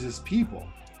Jesus people.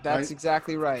 That's right?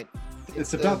 exactly right.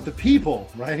 It's about the people,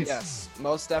 right? Yes,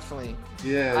 most definitely.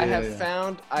 Yeah.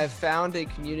 I've found a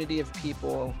community of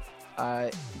people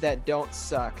that don't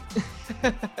suck,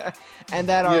 and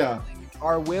that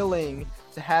are willing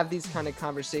to have these kind of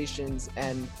conversations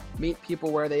and meet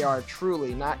people where they are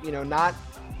truly, not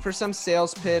for some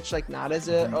sales pitch, like not as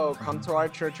come to our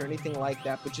church or anything like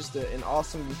that, but just an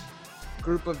awesome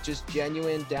group of just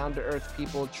genuine, down-to-earth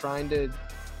people trying to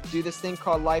do this thing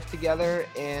called life together,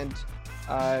 and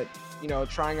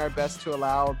trying our best to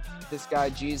allow this guy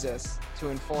Jesus to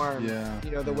inform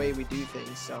the way we do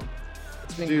things. So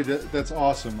it's been dude, that's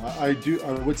awesome. I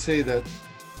would say that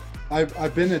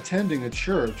I've been attending a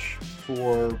church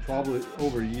for probably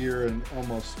over a year and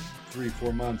almost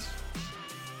 3-4 months.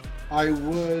 I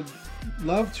would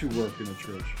love to work in a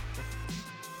church,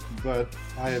 but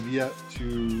I have yet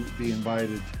to be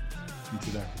invited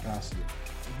into that capacity.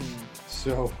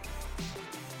 So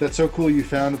that's so cool. You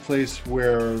found a place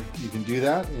where you can do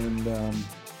that, and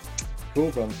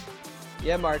cool, brother.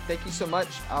 Yeah, Mark, thank you so much.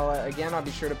 I'll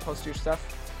be sure to post your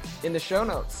stuff in the show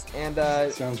notes. And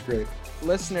sounds great.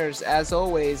 Listeners, as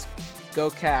always, go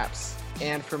Caps.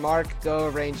 And for Mark, go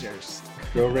Rangers.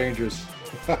 Go Rangers.